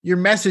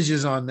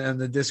messages on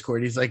the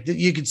Discord. He's like,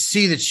 you could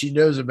see that she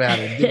knows about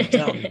it. Didn't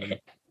tell me.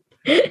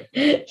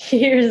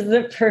 Here's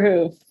the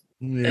proof.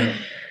 Yeah.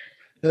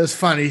 That was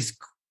fun. He's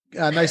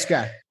a nice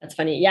guy. That's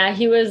funny. Yeah,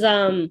 he was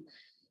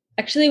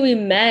actually we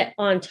met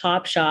on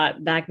Top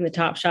Shot back in the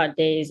Top Shot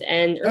days.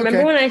 And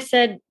remember when I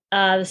said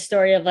the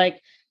story of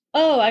like,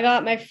 oh, I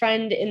got my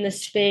friend in the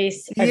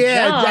space a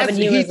job. And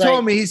he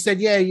told me, he said,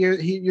 yeah,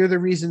 you're the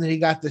reason that he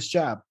got this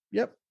job.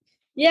 Yep.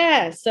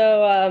 Yeah.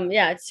 So,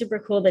 it's super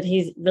cool that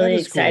he's really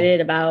excited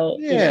about,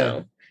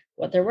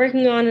 what they're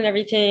working on and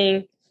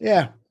everything.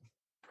 Yeah.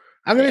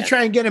 I'm going to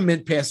try and get a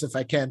mint pass if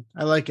I can.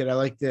 I like it. I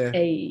like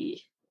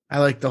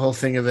the whole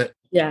thing of it.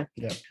 Yeah.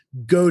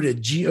 GOTA,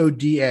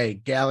 GODA,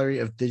 Gallery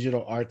of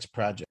Digital Arts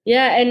Project.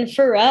 Yeah, and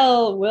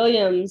Pharrell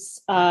Williams,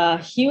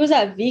 he was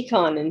at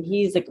VCon and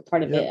he's like a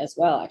part of it as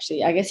well,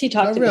 actually. I guess he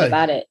talked to me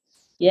about it.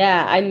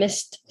 Yeah, I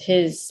missed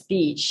his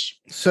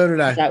speech. So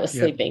did I. I was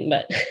sleeping,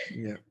 but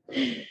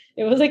it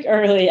was like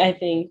early, I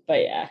think,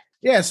 but yeah.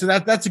 Yeah, so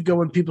that's a good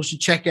one people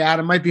should check out.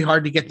 It might be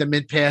hard to get the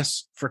mint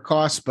pass for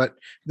cost, but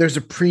there's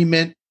a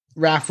pre-mint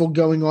raffle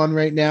going on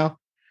right now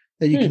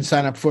that you can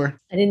sign up for.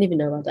 I didn't even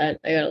know about that.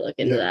 I got to look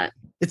into that.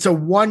 It's a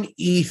 1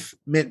 ETH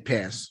mint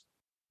pass,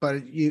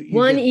 but you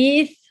 1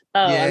 ETH?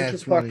 Oh, I'm too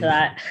poor for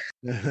that.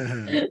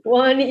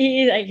 1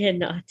 ETH, I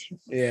cannot do.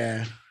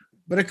 Yeah,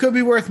 but it could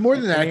be worth more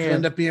than that. It could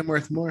end up being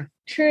worth more.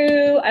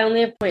 True. I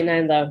only have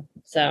 0.9 though.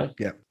 So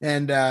yeah.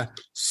 And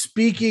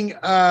speaking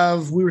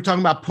of, we were talking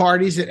about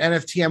parties at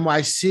NFT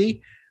NYC,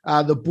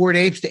 the Bored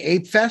Apes, the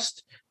Ape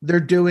Fest. They're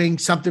doing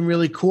something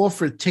really cool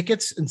for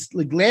tickets. And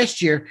like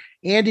last year,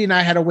 Andy and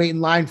I had to wait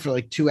in line for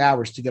like 2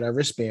 hours to get our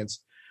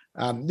wristbands.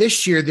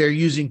 This year they're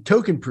using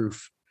Token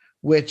Proof,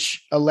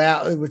 which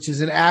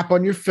is an app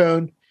on your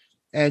phone,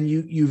 and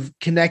you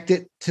connect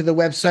it to the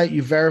website.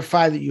 You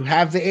verify that you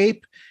have the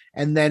ape,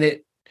 and then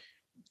it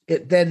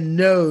then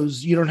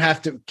knows you don't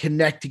have to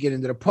connect to get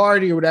into the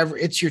party or whatever.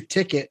 It's your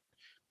ticket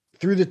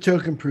through the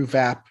Token Proof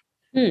app.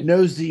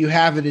 Knows that you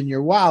have it in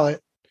your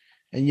wallet,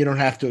 and you don't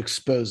have to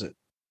expose it.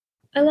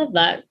 I love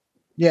that.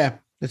 Yeah,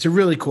 it's a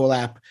really cool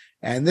app,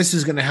 and this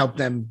is going to help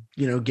them,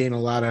 gain a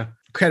lot of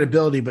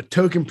credibility. But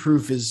Token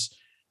Proof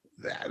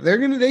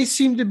they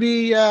seem to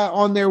be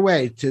on their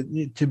way to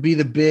be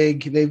the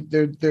big.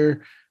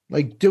 They're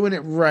like doing it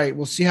right.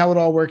 We'll see how it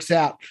all works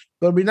out.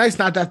 But it'll be nice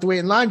not to have to wait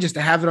in line, just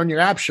to have it on your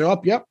app. Show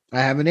up. Yep, I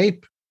have an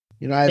ape.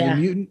 I have a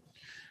mutant.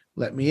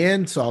 Let me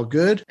in. It's all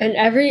good. And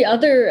every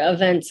other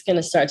event's going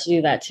to start to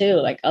do that too,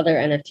 like other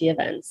NFT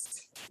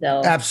events.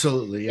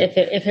 Absolutely. Yeah.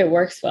 If it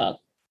works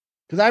well.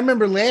 Because I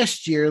remember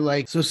last year,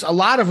 so a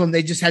lot of them,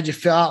 they just had you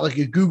fill out like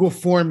a Google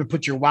form and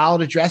put your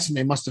wallet address, and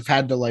they must have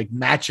had to like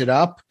match it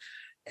up.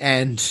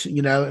 And,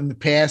 in the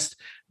past,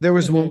 there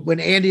was when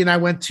Andy and I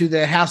went to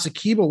the House of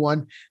Kiba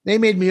one, they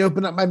made me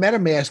open up my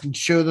MetaMask and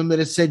show them that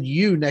it said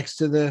you next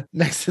to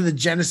the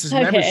Genesis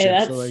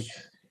membership. So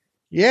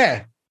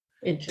yeah.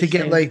 to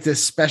get like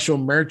this special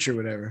merch or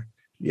whatever.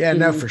 Yeah,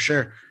 no, for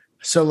sure.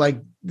 So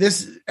like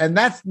this, and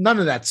that's none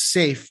of that's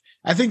safe.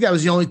 I think that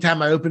was the only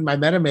time I opened my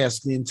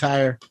MetaMask the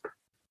entire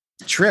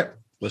trip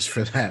was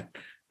for that.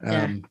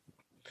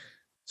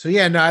 So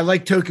yeah, no, I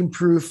like token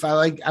proof.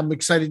 I'm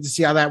excited to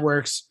see how that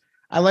works.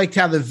 I liked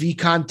how the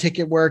VCon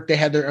ticket worked. They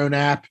had their own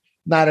app.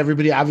 Not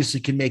everybody obviously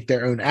can make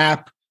their own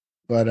app,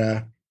 but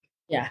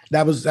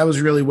that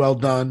was really well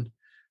done.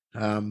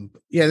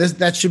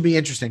 That should be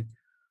interesting.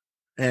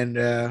 And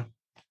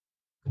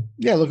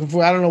looking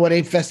for, I don't know what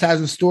Ape Fest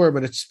has in store,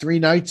 but it's 3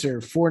 nights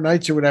or 4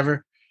 nights or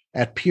whatever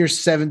at Pier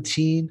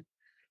 17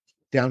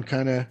 down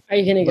kind of. Are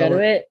you going to go to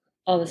it?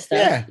 All the stuff?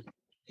 Yeah.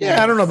 Yeah. Nice.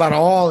 I don't know about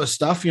all the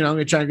stuff, I'm going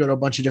to try to go to a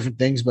bunch of different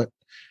things, but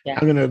I'm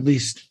going to at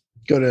least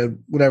go to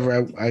whatever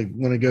I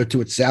want to go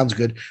to. It sounds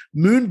good.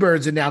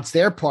 Moonbirds announced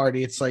their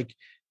party. It's like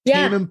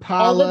Tame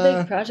Impala. All the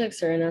big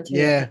projects are announcing.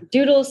 Yeah.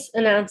 Doodles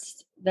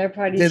announced their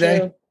party Did too.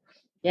 They?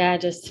 Yeah,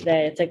 just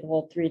today. It's like a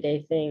whole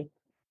 3-day thing.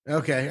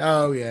 Okay.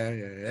 Oh yeah.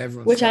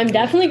 Everyone's which I'm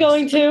definitely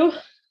going to.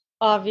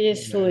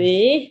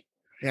 Obviously. Nice.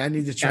 Yeah, I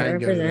need to try and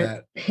go to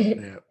that.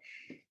 Yeah.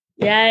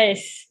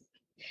 Yes.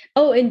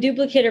 Oh, and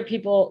Duplicator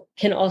people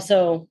can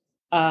also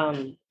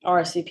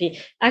RSVP.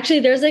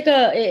 Actually, there's like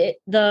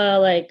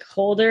the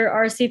holder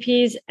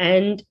RSVPs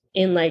end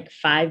in like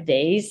 5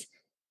 days.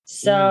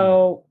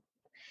 So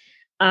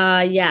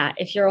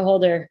if you're a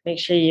holder, make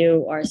sure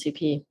you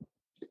RSVP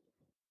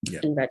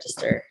and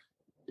register.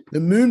 The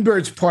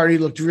Moonbirds party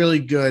looked really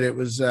good. It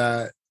was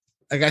like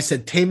I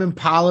said, Tame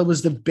Impala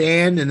was the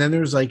band, and then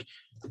there was like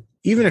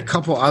even a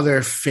couple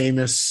other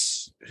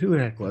famous. Who the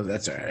heck was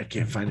that's all right, I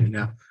can't find it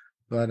now.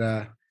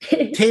 But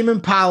Tame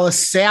Impala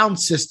sound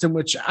system,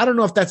 which I don't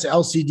know if that's an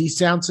LCD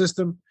sound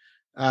system.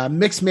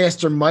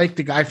 Mixmaster Mike,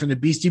 the guy from the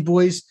Beastie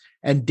Boys,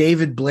 and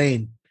David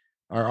Blaine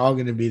are all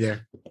going to be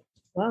there.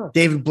 Wow.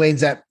 David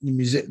Blaine's that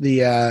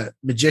the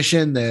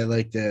magician, the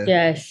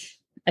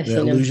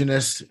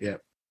illusionist. Yeah.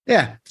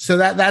 Yeah. So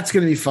that's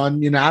going to be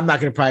fun. I'm not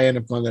going to probably end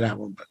up going to that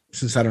one, but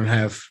since I don't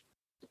have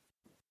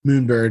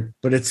Moonbird,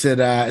 but it's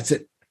at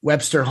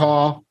Webster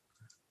Hall.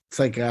 It's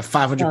like a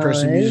 500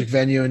 person music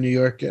venue in New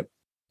York. Yep.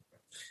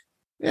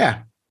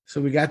 Yeah. So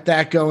we got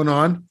that going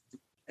on.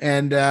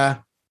 And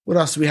what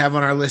else do we have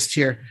on our list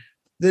here?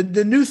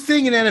 The new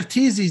thing in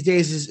NFTs these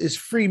days is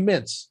free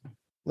mints.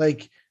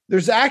 Like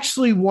there's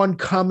actually one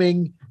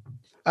coming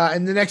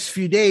in the next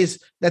few days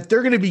that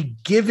they're going to be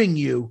giving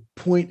you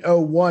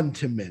 0.01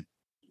 to mint.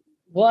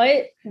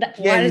 What?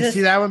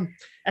 See that one?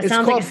 That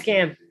sounds like a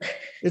scam.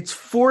 It's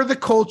For the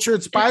Culture.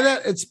 It's by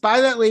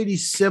that lady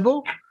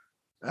Sybil.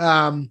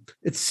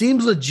 It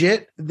seems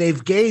legit.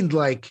 They've gained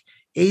like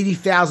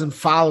 80,000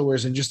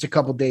 followers in just a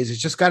couple days. It's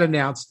just got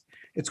announced.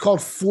 It's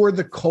called For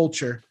the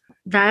Culture.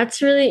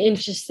 That's really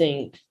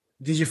interesting.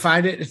 Did you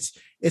find it?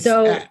 It's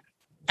so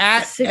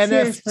at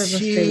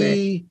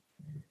NFT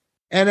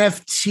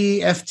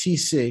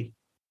FTC.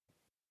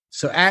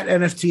 So at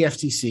NFT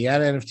FTC,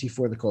 at NFT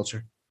For the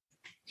Culture.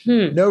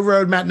 No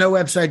roadmap, no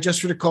website, just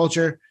for the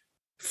culture.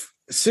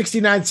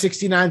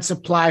 69.69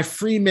 supply,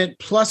 free mint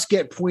plus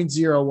get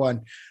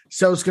 0.01.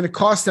 So it's going to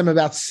cost them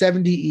about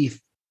 70 ETH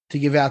to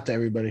give out to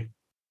everybody.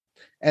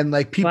 And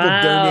like people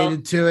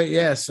donated to it.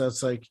 Yeah. So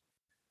it's like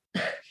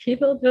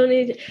people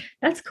donated.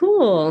 That's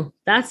cool.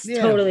 That's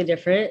totally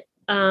different.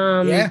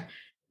 I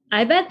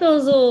bet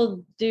those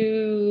will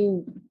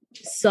do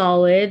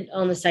solid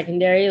on the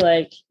secondary.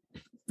 Like,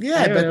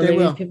 I bet they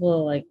will. People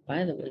will like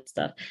buy them and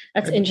stuff.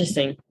 That's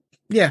interesting.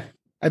 Yeah.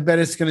 I bet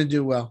it's going to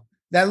do well.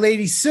 That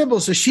lady Sybil,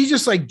 so she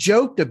just like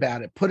joked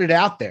about it, put it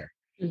out there.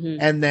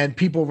 And then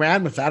people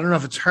ran with it. I don't know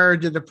if it's her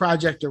did the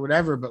project or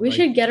whatever, but we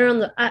should get her on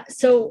the.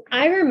 So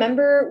I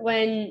remember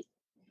when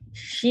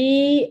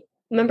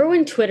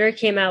Twitter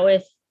came out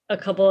with a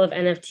couple of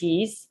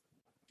NFTs.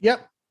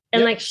 Yep.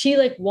 And like she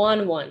like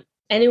won one,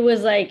 and it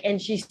was like,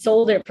 and she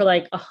sold it for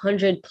like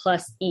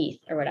 100+ ETH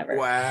or whatever.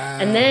 Wow.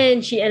 And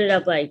then she ended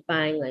up like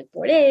buying like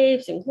Bored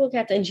Apes and Cool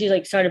Cats, and she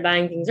like started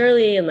buying things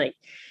early and like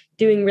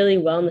doing really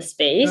well in the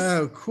space.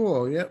 Oh,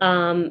 cool. Yep.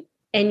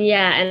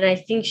 And I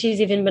think she's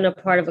even been a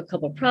part of a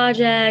couple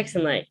projects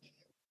and like,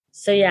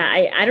 so yeah,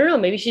 I don't know.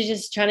 Maybe she's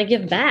just trying to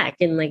give back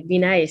and like be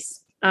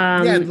nice.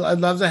 I'd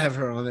love to have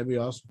her on. That'd be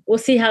awesome. We'll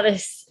see how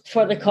this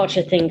For the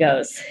Culture thing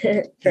goes.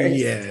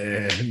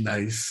 Yeah,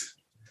 nice.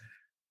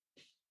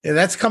 Yeah,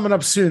 that's coming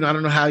up soon. I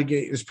don't know how to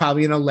get. It's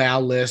probably an allow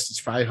list. It's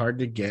probably hard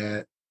to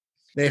get.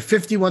 They have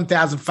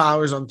 51,000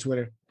 followers on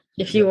Twitter.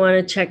 If you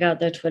want to check out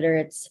their Twitter,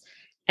 it's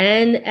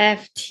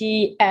NFTFTC.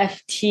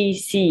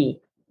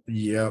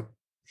 Yep.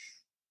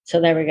 So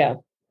there we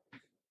go.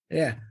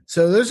 Yeah.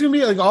 So there's going to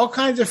be like all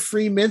kinds of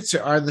free mints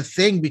are the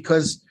thing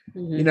because,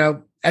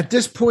 at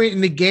this point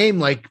in the game,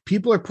 like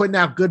people are putting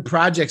out good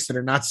projects that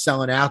are not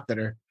selling out that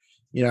are,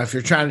 if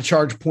you're trying to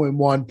charge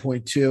 0.1,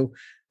 0.2,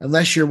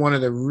 unless you're one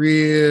of the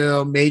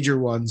real major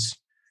ones,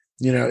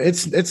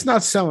 it's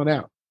not selling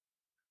out.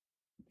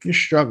 You're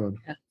struggling.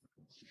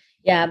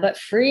 Yeah, but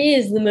free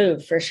is the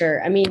move for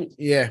sure. I mean,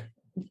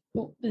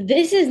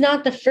 this is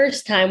not the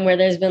first time where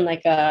there's been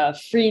like a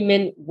free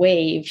mint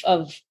wave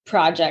of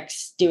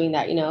projects doing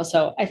that,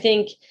 So I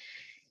think,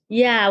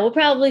 we'll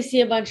probably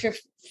see a bunch of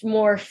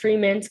more free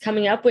mints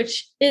coming up,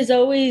 which is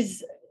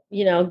always,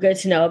 good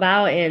to know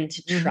about and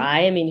to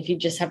try. I mean, if you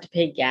just have to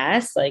pay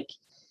gas, like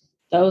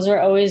those are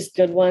always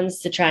good ones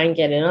to try and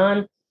get in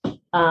on.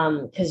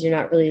 Because you're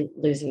not really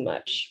losing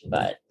much.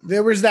 But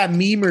there was that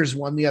Memers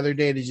one the other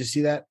day. Did you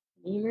see that?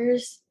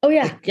 Memers? Oh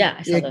yeah,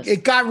 I saw those.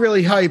 It got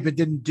really hype. It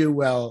didn't do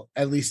well,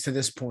 at least to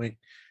this point.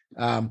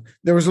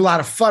 There was a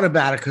lot of fun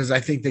about it because I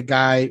think the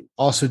guy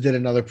also did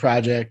another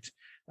project,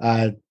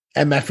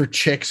 MF for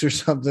Chicks or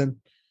something.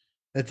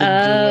 That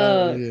didn't do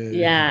well.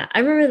 Yeah, I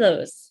remember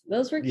those.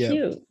 Those were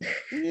cute.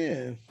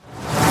 Yeah.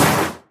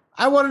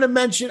 I wanted to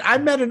mention, I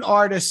met an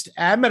artist.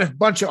 I met a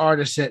bunch of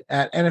artists at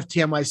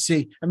NFT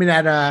NYC. I mean,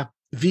 at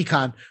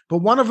VCon, but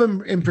one of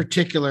them in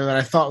particular that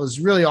I thought was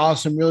really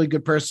awesome, really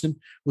good person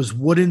was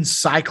Wooden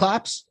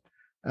Cyclops.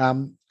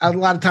 A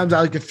lot of times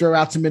I like to throw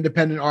out some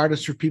independent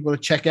artists for people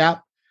to check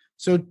out.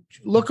 So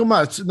look him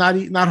up. It's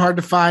not hard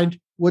to find.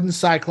 Wooden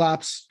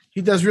Cyclops. He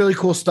does really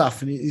cool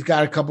stuff, and he's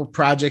got a couple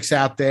projects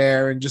out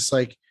there and just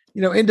like,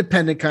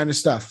 independent kind of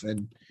stuff.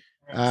 And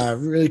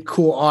really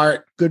cool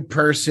art, good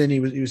person. He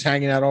was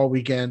hanging out all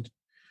weekend.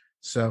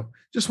 So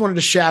just wanted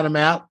to shout him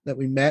out that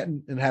we met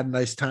and had a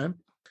nice time.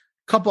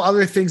 A couple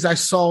other things I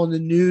saw in the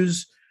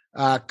news.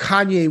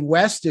 Kanye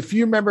West, if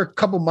you remember a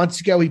couple months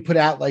ago, he put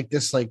out like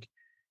this, like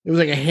it was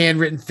like a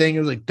handwritten thing. It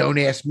was like, don't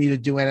ask me to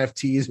do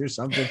NFTs or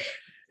something.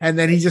 And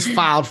then he just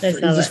filed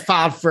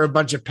for a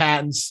bunch of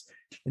patents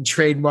and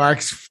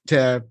trademarks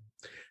to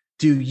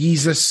do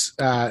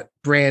Yeezus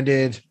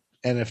branded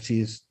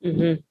NFTs.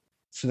 Mm-hmm.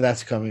 So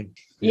that's coming.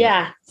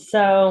 Yeah.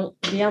 So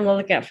be on the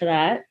lookout for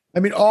that. I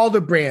mean, all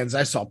the brands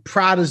I saw,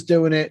 Prada's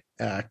doing it.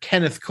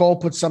 Kenneth Cole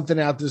put something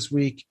out this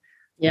week.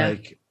 Yeah.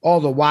 Like all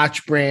the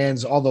watch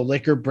brands, all the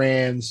liquor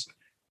brands,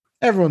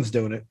 everyone's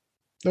doing it.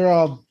 They're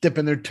all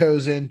dipping their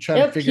toes in,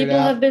 trying to figure it out.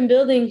 People have been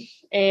building,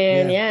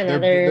 and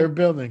they're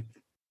building.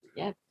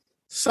 Yeah.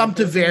 Some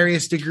to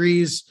various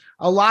degrees.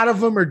 A lot of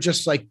them are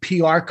just like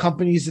PR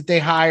companies that they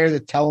hire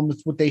that tell them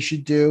what they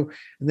should do,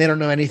 and they don't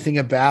know anything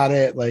about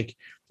it. Like,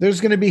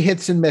 there's going to be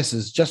hits and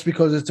misses. Just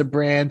because it's a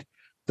brand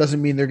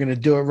doesn't mean they're going to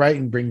do it right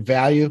and bring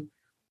value.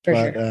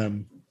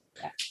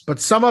 But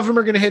some of them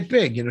are going to hit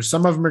big.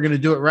 Some of them are going to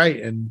do it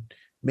right and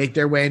make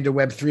their way into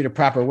Web3 the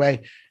proper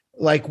way.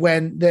 Like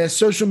when the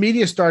social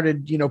media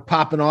started,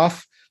 popping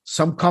off,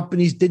 some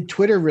companies did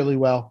Twitter really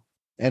well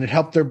and it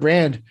helped their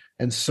brand.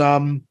 And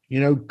some,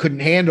 couldn't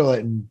handle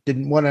it and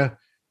didn't want to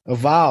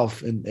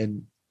evolve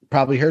and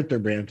probably hurt their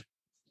brand.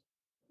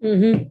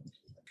 Mm-hmm.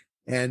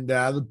 And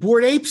the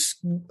Bored Apes,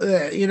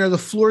 the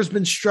floor's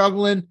been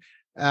struggling.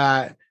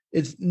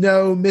 It's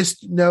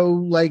it's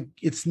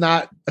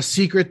not a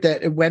secret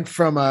that it went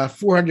from a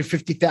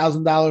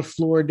 $450,000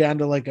 floor down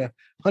to like a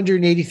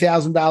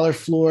 $180,000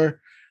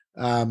 floor.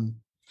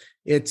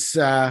 It's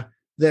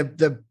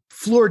the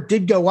floor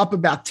did go up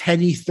about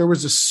 10 ETH. There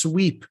was a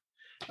sweep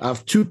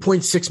of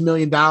 $2.6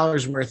 million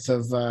worth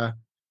of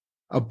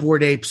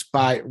Bored Apes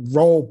by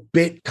Roll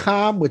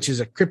Bitcom, which is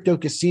a crypto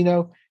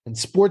casino and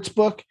sports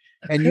book.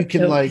 And you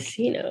can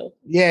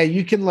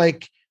you can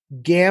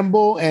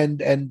gamble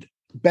and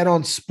bet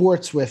on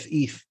sports with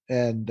ETH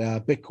and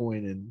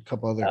Bitcoin and a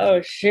couple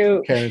other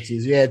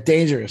currencies. Yeah,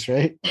 dangerous,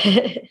 right?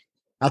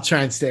 I'll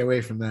try and stay away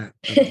from that.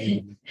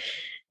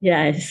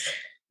 Yes.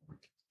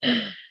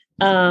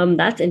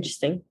 That's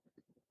interesting.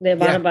 They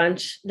bought a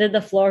bunch. Did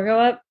the floor go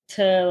up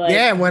to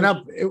it went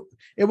up.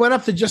 It went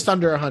up to just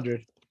under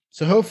 100.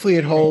 So hopefully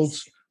it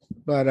holds.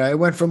 But it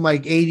went from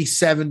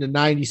 87 to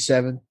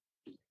 97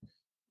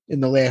 in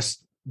the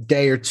last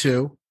day or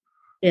two.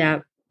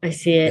 Yeah, I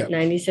see it.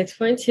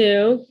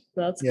 96.2.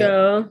 Let's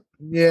go.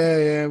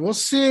 Yeah. We'll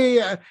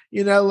see.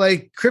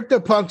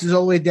 CryptoPunks is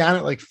all the way down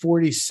at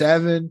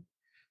 47.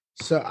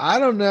 So I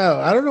don't know.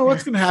 I don't know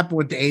what's going to happen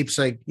with the apes.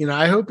 I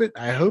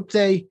hope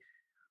they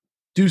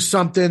do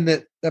something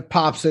that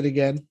pops it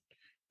again.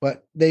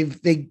 But they've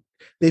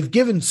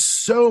given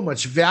so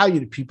much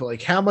value to people.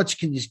 Like, how much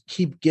can you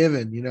keep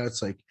giving? It's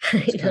kind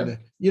of,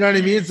 you know what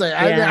I mean? It's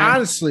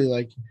honestly,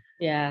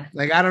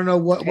 I don't know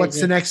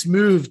what's the next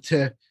move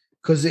to.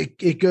 Because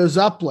it goes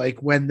up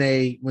when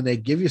they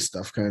give you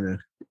stuff, kind of.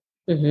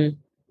 Mm-hmm. And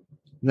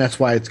that's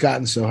why it's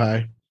gotten so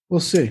high. We'll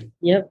see.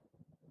 Yep.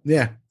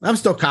 Yeah, I'm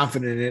still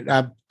confident in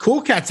it.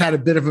 Cool Cats had a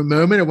bit of a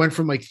moment. It went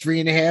from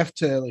 3.5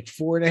 to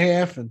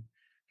 4.5, and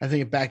I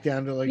think it backed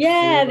down to 4.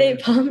 They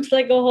pumped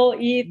a whole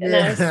ETH, and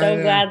I was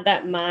so glad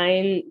that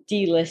mine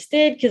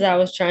delisted because I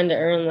was trying to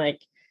earn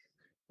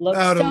looks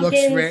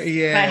tokens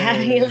by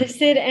having it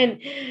listed, and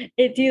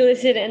it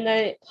delisted and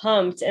then it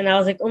pumped, and I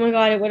was like, oh my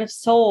god, it would have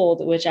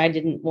sold, which I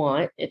didn't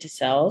want it to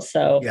sell.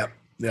 So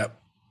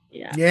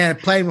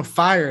playing with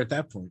fire at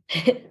that point.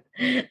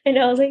 I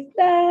know, I was like,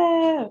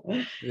 no.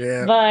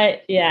 Yeah,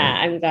 but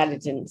I'm glad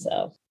it didn't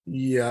sell.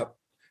 Yep.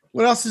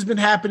 What else has been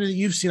happening that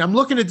you've seen? I'm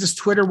looking at this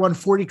Twitter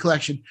 140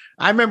 collection.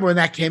 I remember when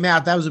that came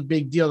out, that was a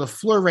big deal. The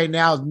floor right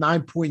now is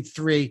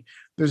 9.3,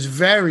 there's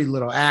very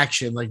little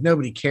action. Like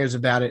nobody cares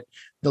about it.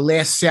 The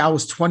last sale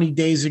was 20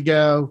 days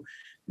ago.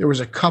 There was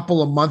a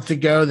couple a month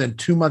ago, then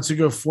 2 months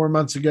ago, 4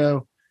 months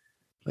ago.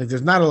 Like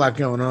there's not a lot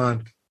going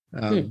on.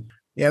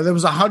 Yeah, there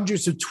was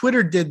 100. So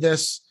Twitter did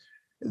this.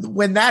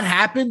 When that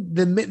happened,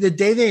 the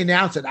day they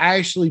announced it, I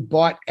actually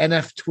bought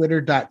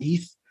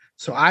nftwitter.eth.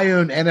 So I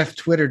own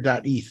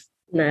nftwitter.eth.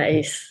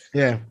 Nice.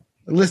 Yeah.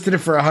 I listed it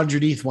for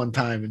 100 ETH one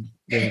time and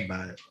didn't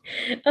buy it.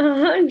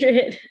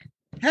 100.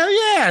 Hell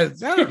yeah.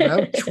 I don't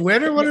know.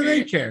 Twitter, what do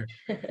they care?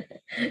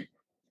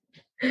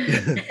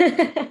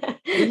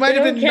 It might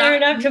have been care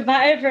enough to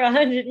buy it for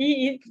 100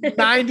 ETH.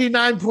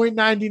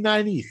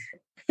 99.99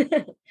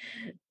 ETH.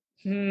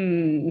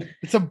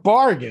 It's a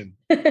bargain.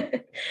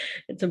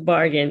 It's a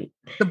bargain.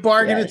 The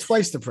bargain at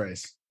twice the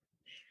price.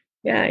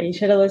 Yeah, you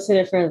should have listed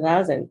it for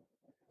 1,000.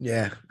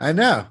 Yeah, I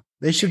know.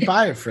 They should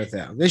buy it for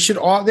 1,000. They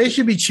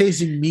should be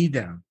chasing me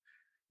down.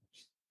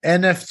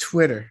 NF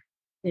Twitter.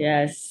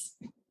 Yes.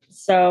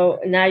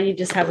 So now you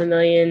just have 1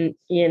 million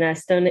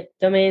ENS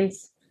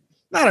domains.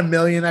 Not 1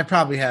 million. I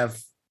probably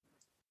have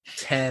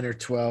 10 or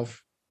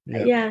 12.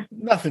 Yeah.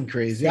 Nothing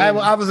crazy. I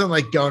wasn't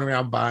like going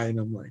around buying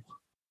them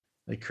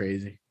like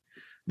crazy.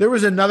 There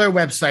was another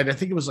website. I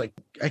think it was I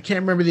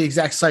can't remember the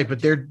exact site,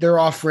 but they're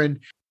offering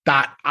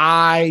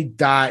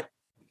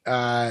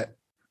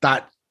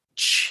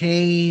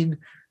 .chain,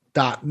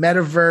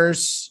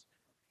 .metaverse,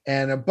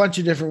 and a bunch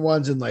of different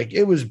ones. And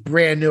it was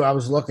brand new. I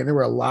was looking. There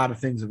were a lot of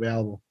things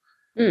available.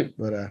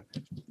 But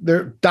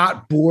they're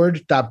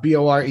 .board,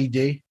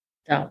 B-O-R-E-D.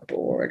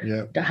 .board.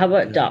 Yeah. How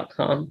about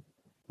 .com?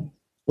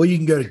 Well, you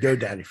can go to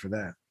GoDaddy for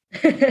that.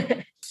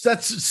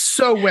 That's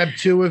so Web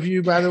 2 of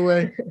you, by the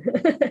way.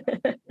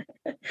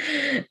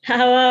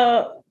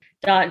 How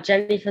about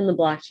Jenny from the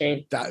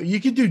blockchain? You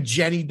could do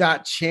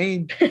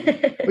Jenny.chain.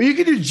 Or you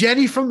could do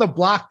Jenny from the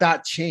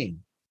block.chain.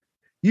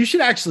 You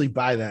should actually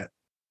buy that.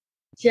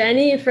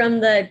 Jenny from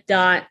the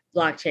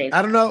blockchain.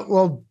 I don't know.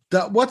 Well,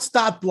 what's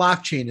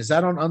blockchain? Is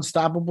that on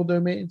Unstoppable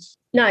Domains?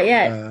 Not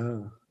yet.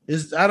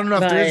 I don't know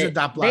if there is a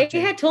blockchain.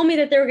 They had told me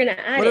that they were going to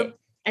add it.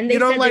 And they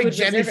don't said like they would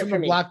Jenny from the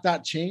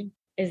block.chain?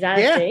 Is that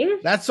a thing?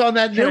 That's on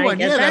that new one.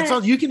 Yeah, that's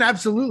on. You can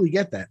absolutely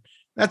get that.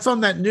 That's on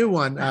that new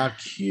one.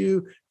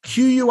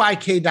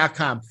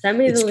 QUIK.com. Send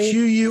me the link.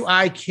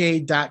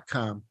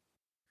 QUIK.com.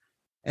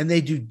 And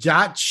they do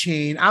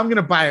 .chain. I'm going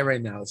to buy it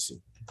right now. Let's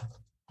see.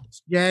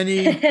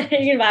 Jenny.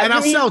 And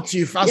I'll sell it to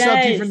you. I'll sell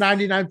it to you for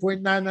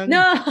 99.99.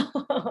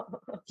 No.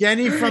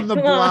 Jenny from the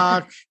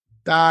block.chain.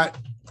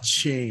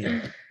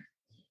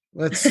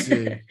 Let's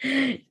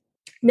see.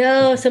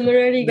 No, someone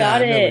already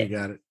got it. Nobody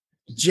got it.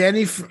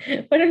 Jenny.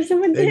 What if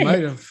someone did? They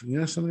might have.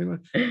 Somebody might.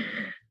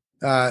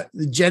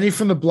 Jenny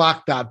from the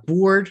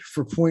block.board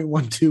for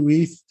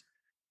 0.12 ETH.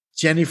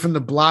 Jenny from the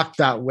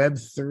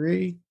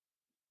block.web3.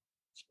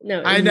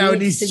 No, I know it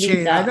needs to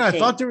change. I know. I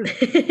thought there was.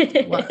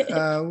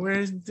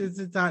 Where's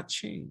the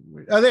 .chain?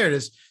 Oh, there it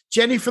is.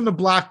 Jenny from the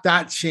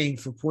block.chain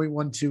for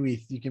 0.12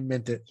 ETH. You can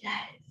mint it.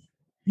 Yes.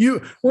 You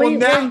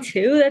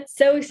 0.12? That's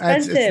so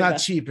expensive. It's not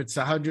cheap. It's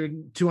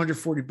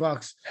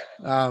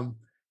 $240.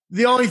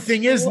 The only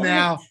thing is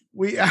now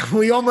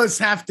we almost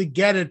have to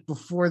get it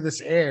before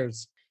this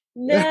airs.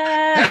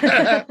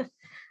 No.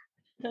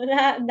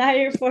 Now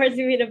you're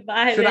forcing me to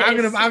buy this. I'm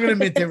gonna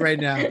mint it right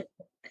now.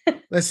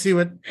 Let's see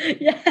what.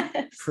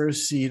 Yes.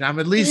 Proceed. I'm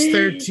at least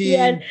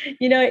 13.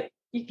 Yeah,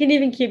 you can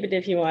even keep it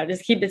if you want.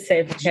 Just keep it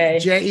safe, okay?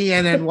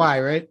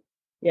 JENNY, right?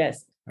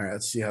 Yes. All right.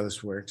 Let's see how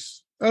this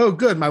works. Oh,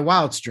 good. My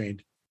wallet's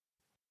drained.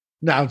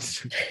 No,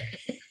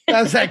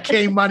 that's that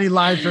K Money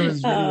line from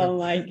his video. Oh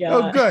my god.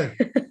 Oh, good.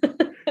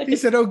 He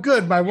said, "Oh,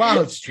 good. My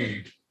wallet's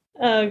drained."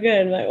 Oh,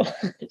 good. My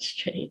wallet's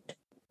drained.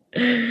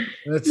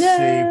 Let's see.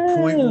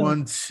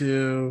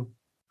 0.12.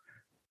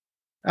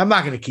 I'm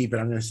not going to keep it.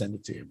 I'm going to send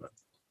it to you, but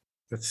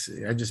let's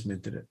see. I just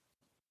minted it.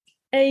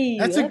 Hey,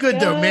 that's a good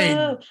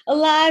domain. A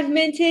live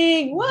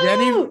minting. Whoa!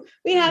 Jenny,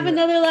 we have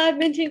another live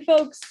minting,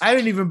 folks. I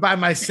didn't even buy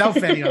myself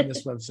any on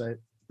this website,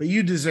 but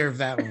you deserve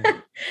that one.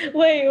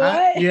 Wait,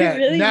 what? Yeah,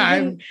 really?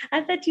 No,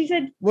 I thought you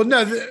said. Well,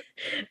 no.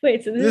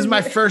 Wait, so this is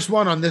my first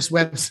one on this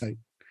website.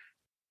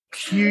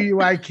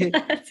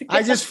 QUIK.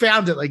 I just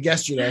found it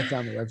yesterday. I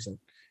found the website.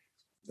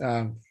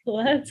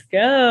 Let's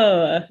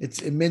go.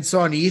 It mints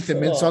on ETH. It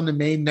mints on the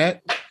main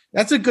net.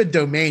 That's a good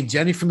domain.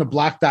 Jenny from the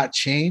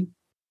block.chain.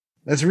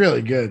 That's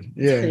really good.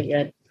 Yeah. That's pretty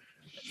good.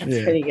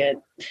 That's pretty good.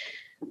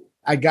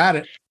 I got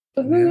it.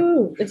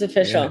 Ooh, it's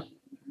official. Yeah.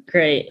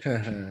 Great.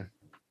 Yeah,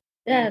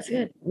 it's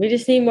good. We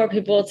just need more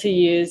people to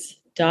use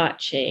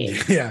 .chain.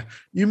 Yeah.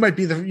 You might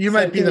be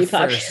the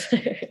first.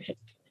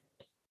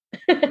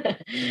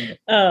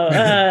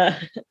 I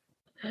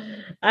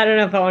don't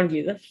know if I want to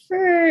be the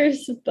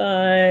first,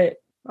 but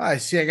I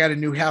see. I got a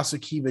new House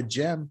of Kiva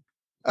gem.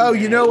 Oh,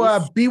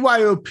 nice.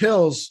 BYO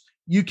Pills.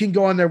 You can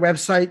go on their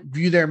website,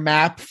 view their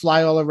map,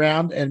 fly all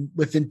around, and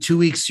within 2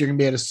 weeks, you're gonna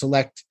be able to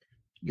select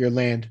your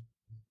land.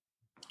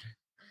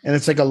 And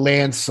it's like a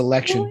land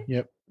selection. What?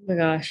 Yep. Oh my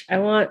gosh,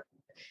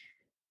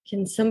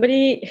 can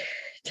somebody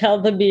tell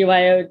the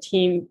BYO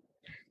team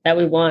that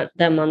we want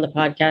them on the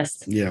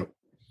podcast? Yeah.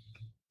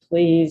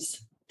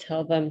 Please.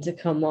 Tell them to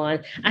come on.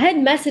 I had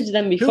messaged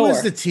them before. Who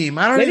is the team?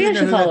 I don't Maybe even I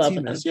should know who follow that up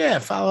team with is. them. Yeah,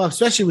 follow up,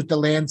 especially with the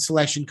land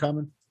selection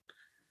coming.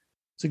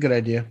 It's a good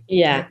idea.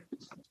 Yeah.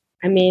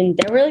 I mean,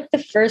 they were like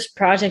the first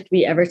project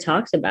we ever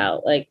talked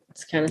about. Like,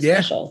 it's kind of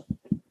special.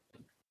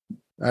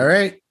 All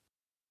right.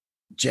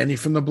 Jenny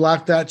from the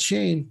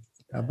block.chain.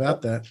 How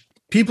about that?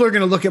 People are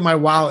going to look at my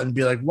wallet and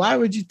be like, why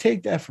would you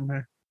take that from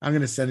her? I'm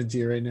going to send it to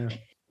you right now.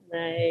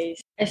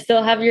 Nice. I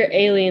still have your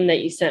alien that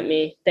you sent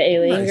me. The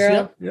alien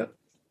girl. Yep.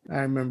 I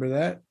remember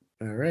that.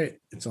 All right.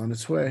 It's on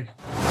its way.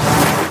 All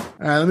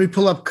right. Let me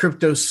pull up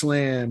Crypto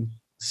Slam.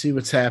 See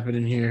what's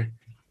happening here.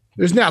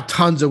 There's now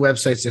tons of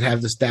websites that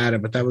have this data,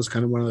 but that was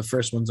kind of one of the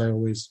first ones I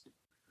always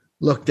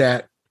looked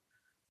at.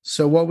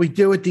 So what we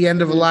do at the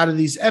end of a lot of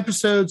these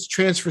episodes,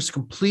 transfers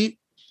complete.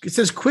 It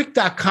says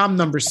quick.com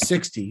number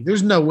 60.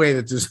 There's no way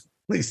that there's at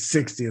least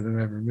 60 of them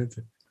ever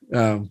minted.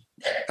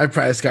 I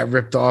probably just got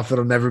ripped off.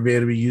 It'll never be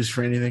able to be used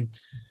for anything.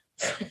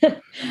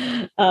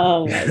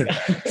 Oh my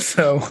God.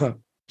 So,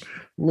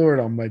 Lord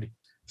Almighty.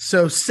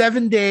 So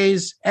 7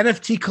 days,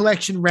 NFT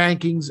collection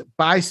rankings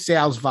by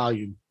sales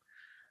volume.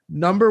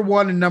 Number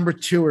 1 and number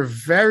 2 are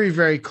very,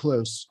 very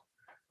close.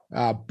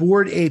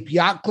 Bored Ape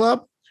Yacht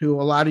Club, who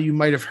a lot of you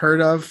might have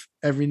heard of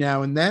every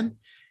now and then.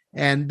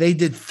 And they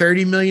did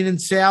 30 million in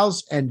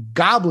sales. And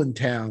Goblin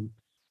Town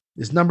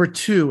is number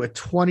 2 at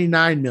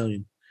 29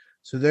 million.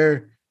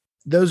 So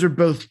those are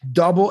both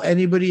double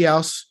anybody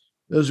else.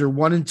 Those are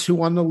 1 and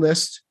 2 on the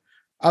list.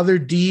 Other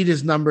Deed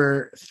is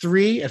number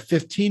 3 at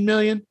 15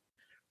 million.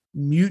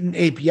 Mutant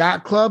Ape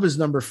Yacht Club is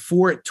number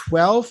 4 at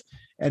 12.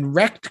 And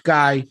Wrecked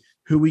Guy,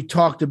 who we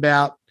talked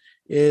about,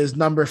 is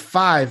number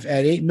 5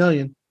 at 8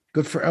 million.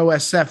 Good for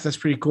OSF. That's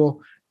pretty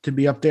cool to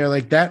be up there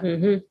like that.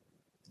 Mm-hmm.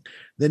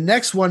 The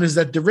next one is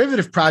that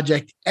derivative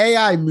project,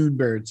 AI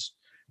Moonbirds.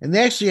 And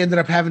they actually ended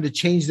up having to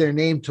change their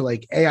name to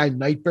like AI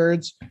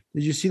Nightbirds.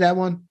 Did you see that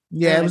one?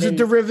 Yeah, it was a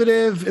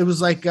derivative. It was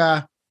like,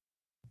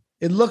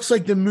 it looks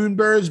like the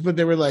Moonbirds, but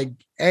they were like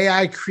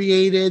AI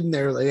created and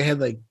they had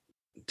like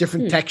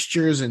different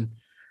textures and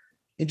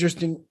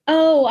interesting.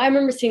 Oh, I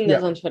remember seeing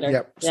those on Twitter.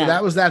 Yep. So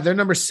that was that. They're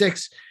number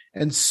 6.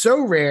 And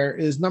So Rare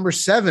is number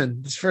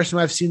 7. This is the first time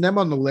I've seen them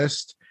on the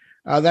list.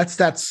 That's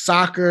that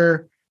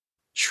soccer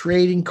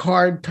trading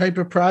card type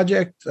of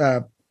project.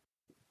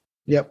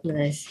 Yep.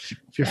 Nice.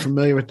 If you're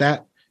familiar with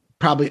that,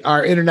 probably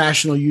our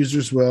international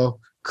users will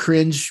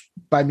cringe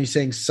by me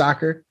saying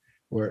soccer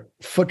or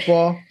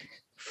football.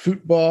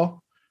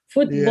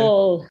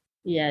 Yeah.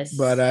 Yes.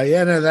 But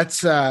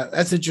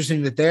that's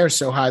interesting that they're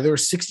so high. There were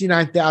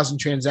 69,000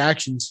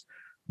 transactions,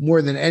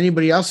 more than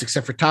anybody else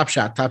except for Top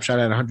Shot. Top Shot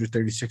had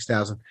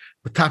 136,000,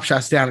 but Top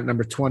Shot's down at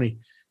number 20.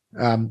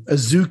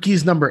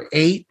 Azuki's number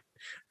 8.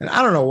 And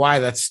I don't know why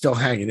that's still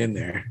hanging in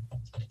there.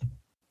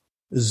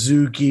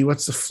 Azuki,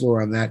 what's the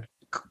floor on that?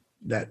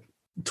 That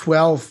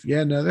 12.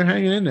 Yeah, no, they're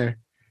hanging in there.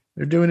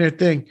 They're doing their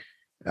thing.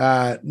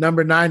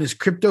 Number 9 is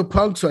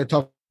CryptoPunk. So I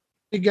talked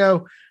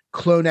ago.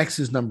 CloneX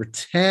is number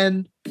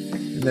 10.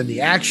 And then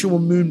the actual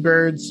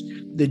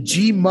Moonbirds, the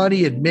G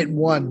Money Admit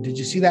 1. Did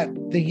you see that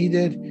thing he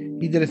did?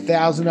 He did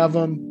 1,000 of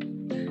them.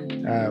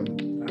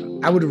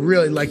 I would have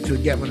really liked to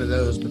get one of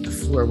those, but the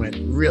floor went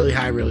really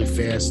high, really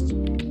fast.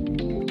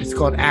 It's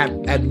called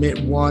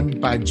Admit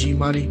 1 by G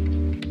Money.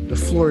 The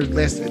floor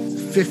lasts at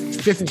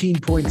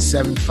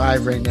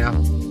 15.75 right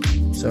now.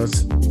 So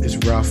it's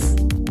rough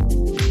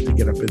to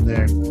get up in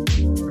there.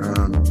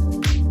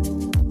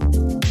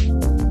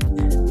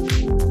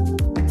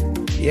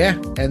 Yeah,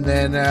 and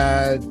then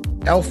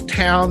Elf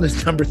Town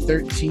is number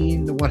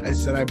 13, the one I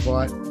said I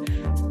bought.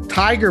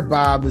 Tiger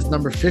Bob is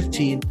number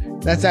 15.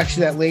 That's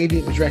actually that lady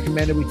that was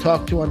recommended we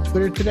talked to on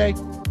Twitter today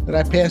that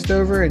I passed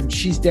over, and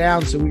she's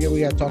down, so we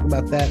got to talk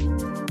about that.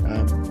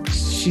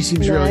 She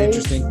seems really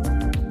interesting.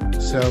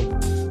 So,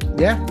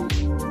 yeah,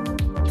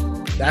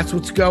 that's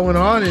what's going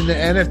on in the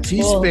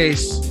NFT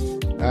space.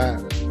 There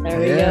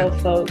we go,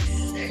 folks.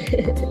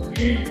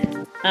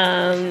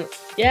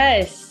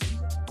 Yes.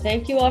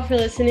 Thank you all for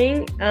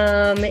listening.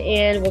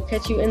 And we'll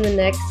catch you in the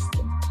next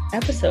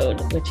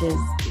episode, which is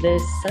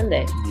this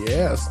Sunday.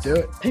 Yeah, let's do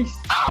it. Peace.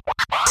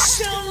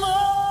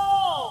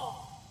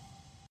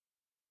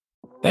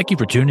 Thank you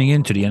for tuning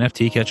in to the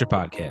NFT Catcher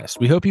Podcast.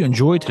 We hope you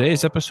enjoyed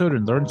today's episode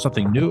and learned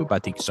something new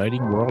about the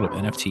exciting world of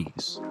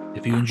NFTs.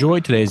 If you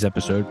enjoyed today's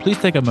episode, please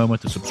take a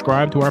moment to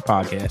subscribe to our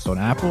podcast on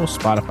Apple,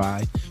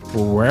 Spotify,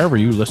 or wherever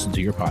you listen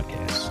to your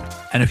podcasts.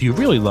 And if you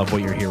really love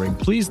what you're hearing,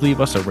 please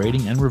leave us a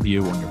rating and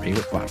review on your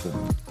favorite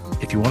platform.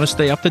 If you want to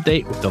stay up to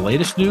date with the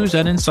latest news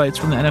and insights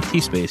from the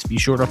NFT space, be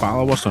sure to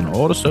follow us on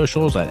all the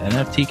socials at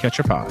NFT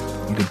Catcher Pod.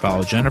 You can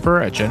follow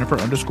Jennifer at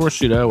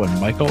Jennifer_Pseudo and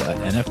Michael at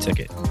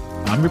NFTicket.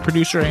 I'm your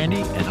producer,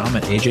 Andy, and I'm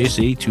at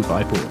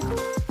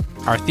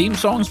AJC254. Our theme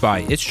song's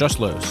by It's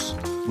Just Los.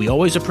 We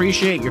always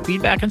appreciate your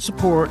feedback and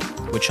support,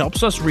 which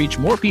helps us reach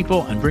more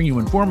people and bring you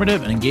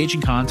informative and engaging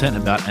content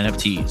about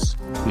NFTs.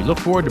 We look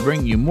forward to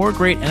bringing you more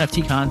great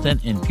NFT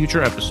content in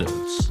future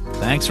episodes.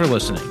 Thanks for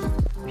listening.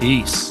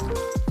 Peace.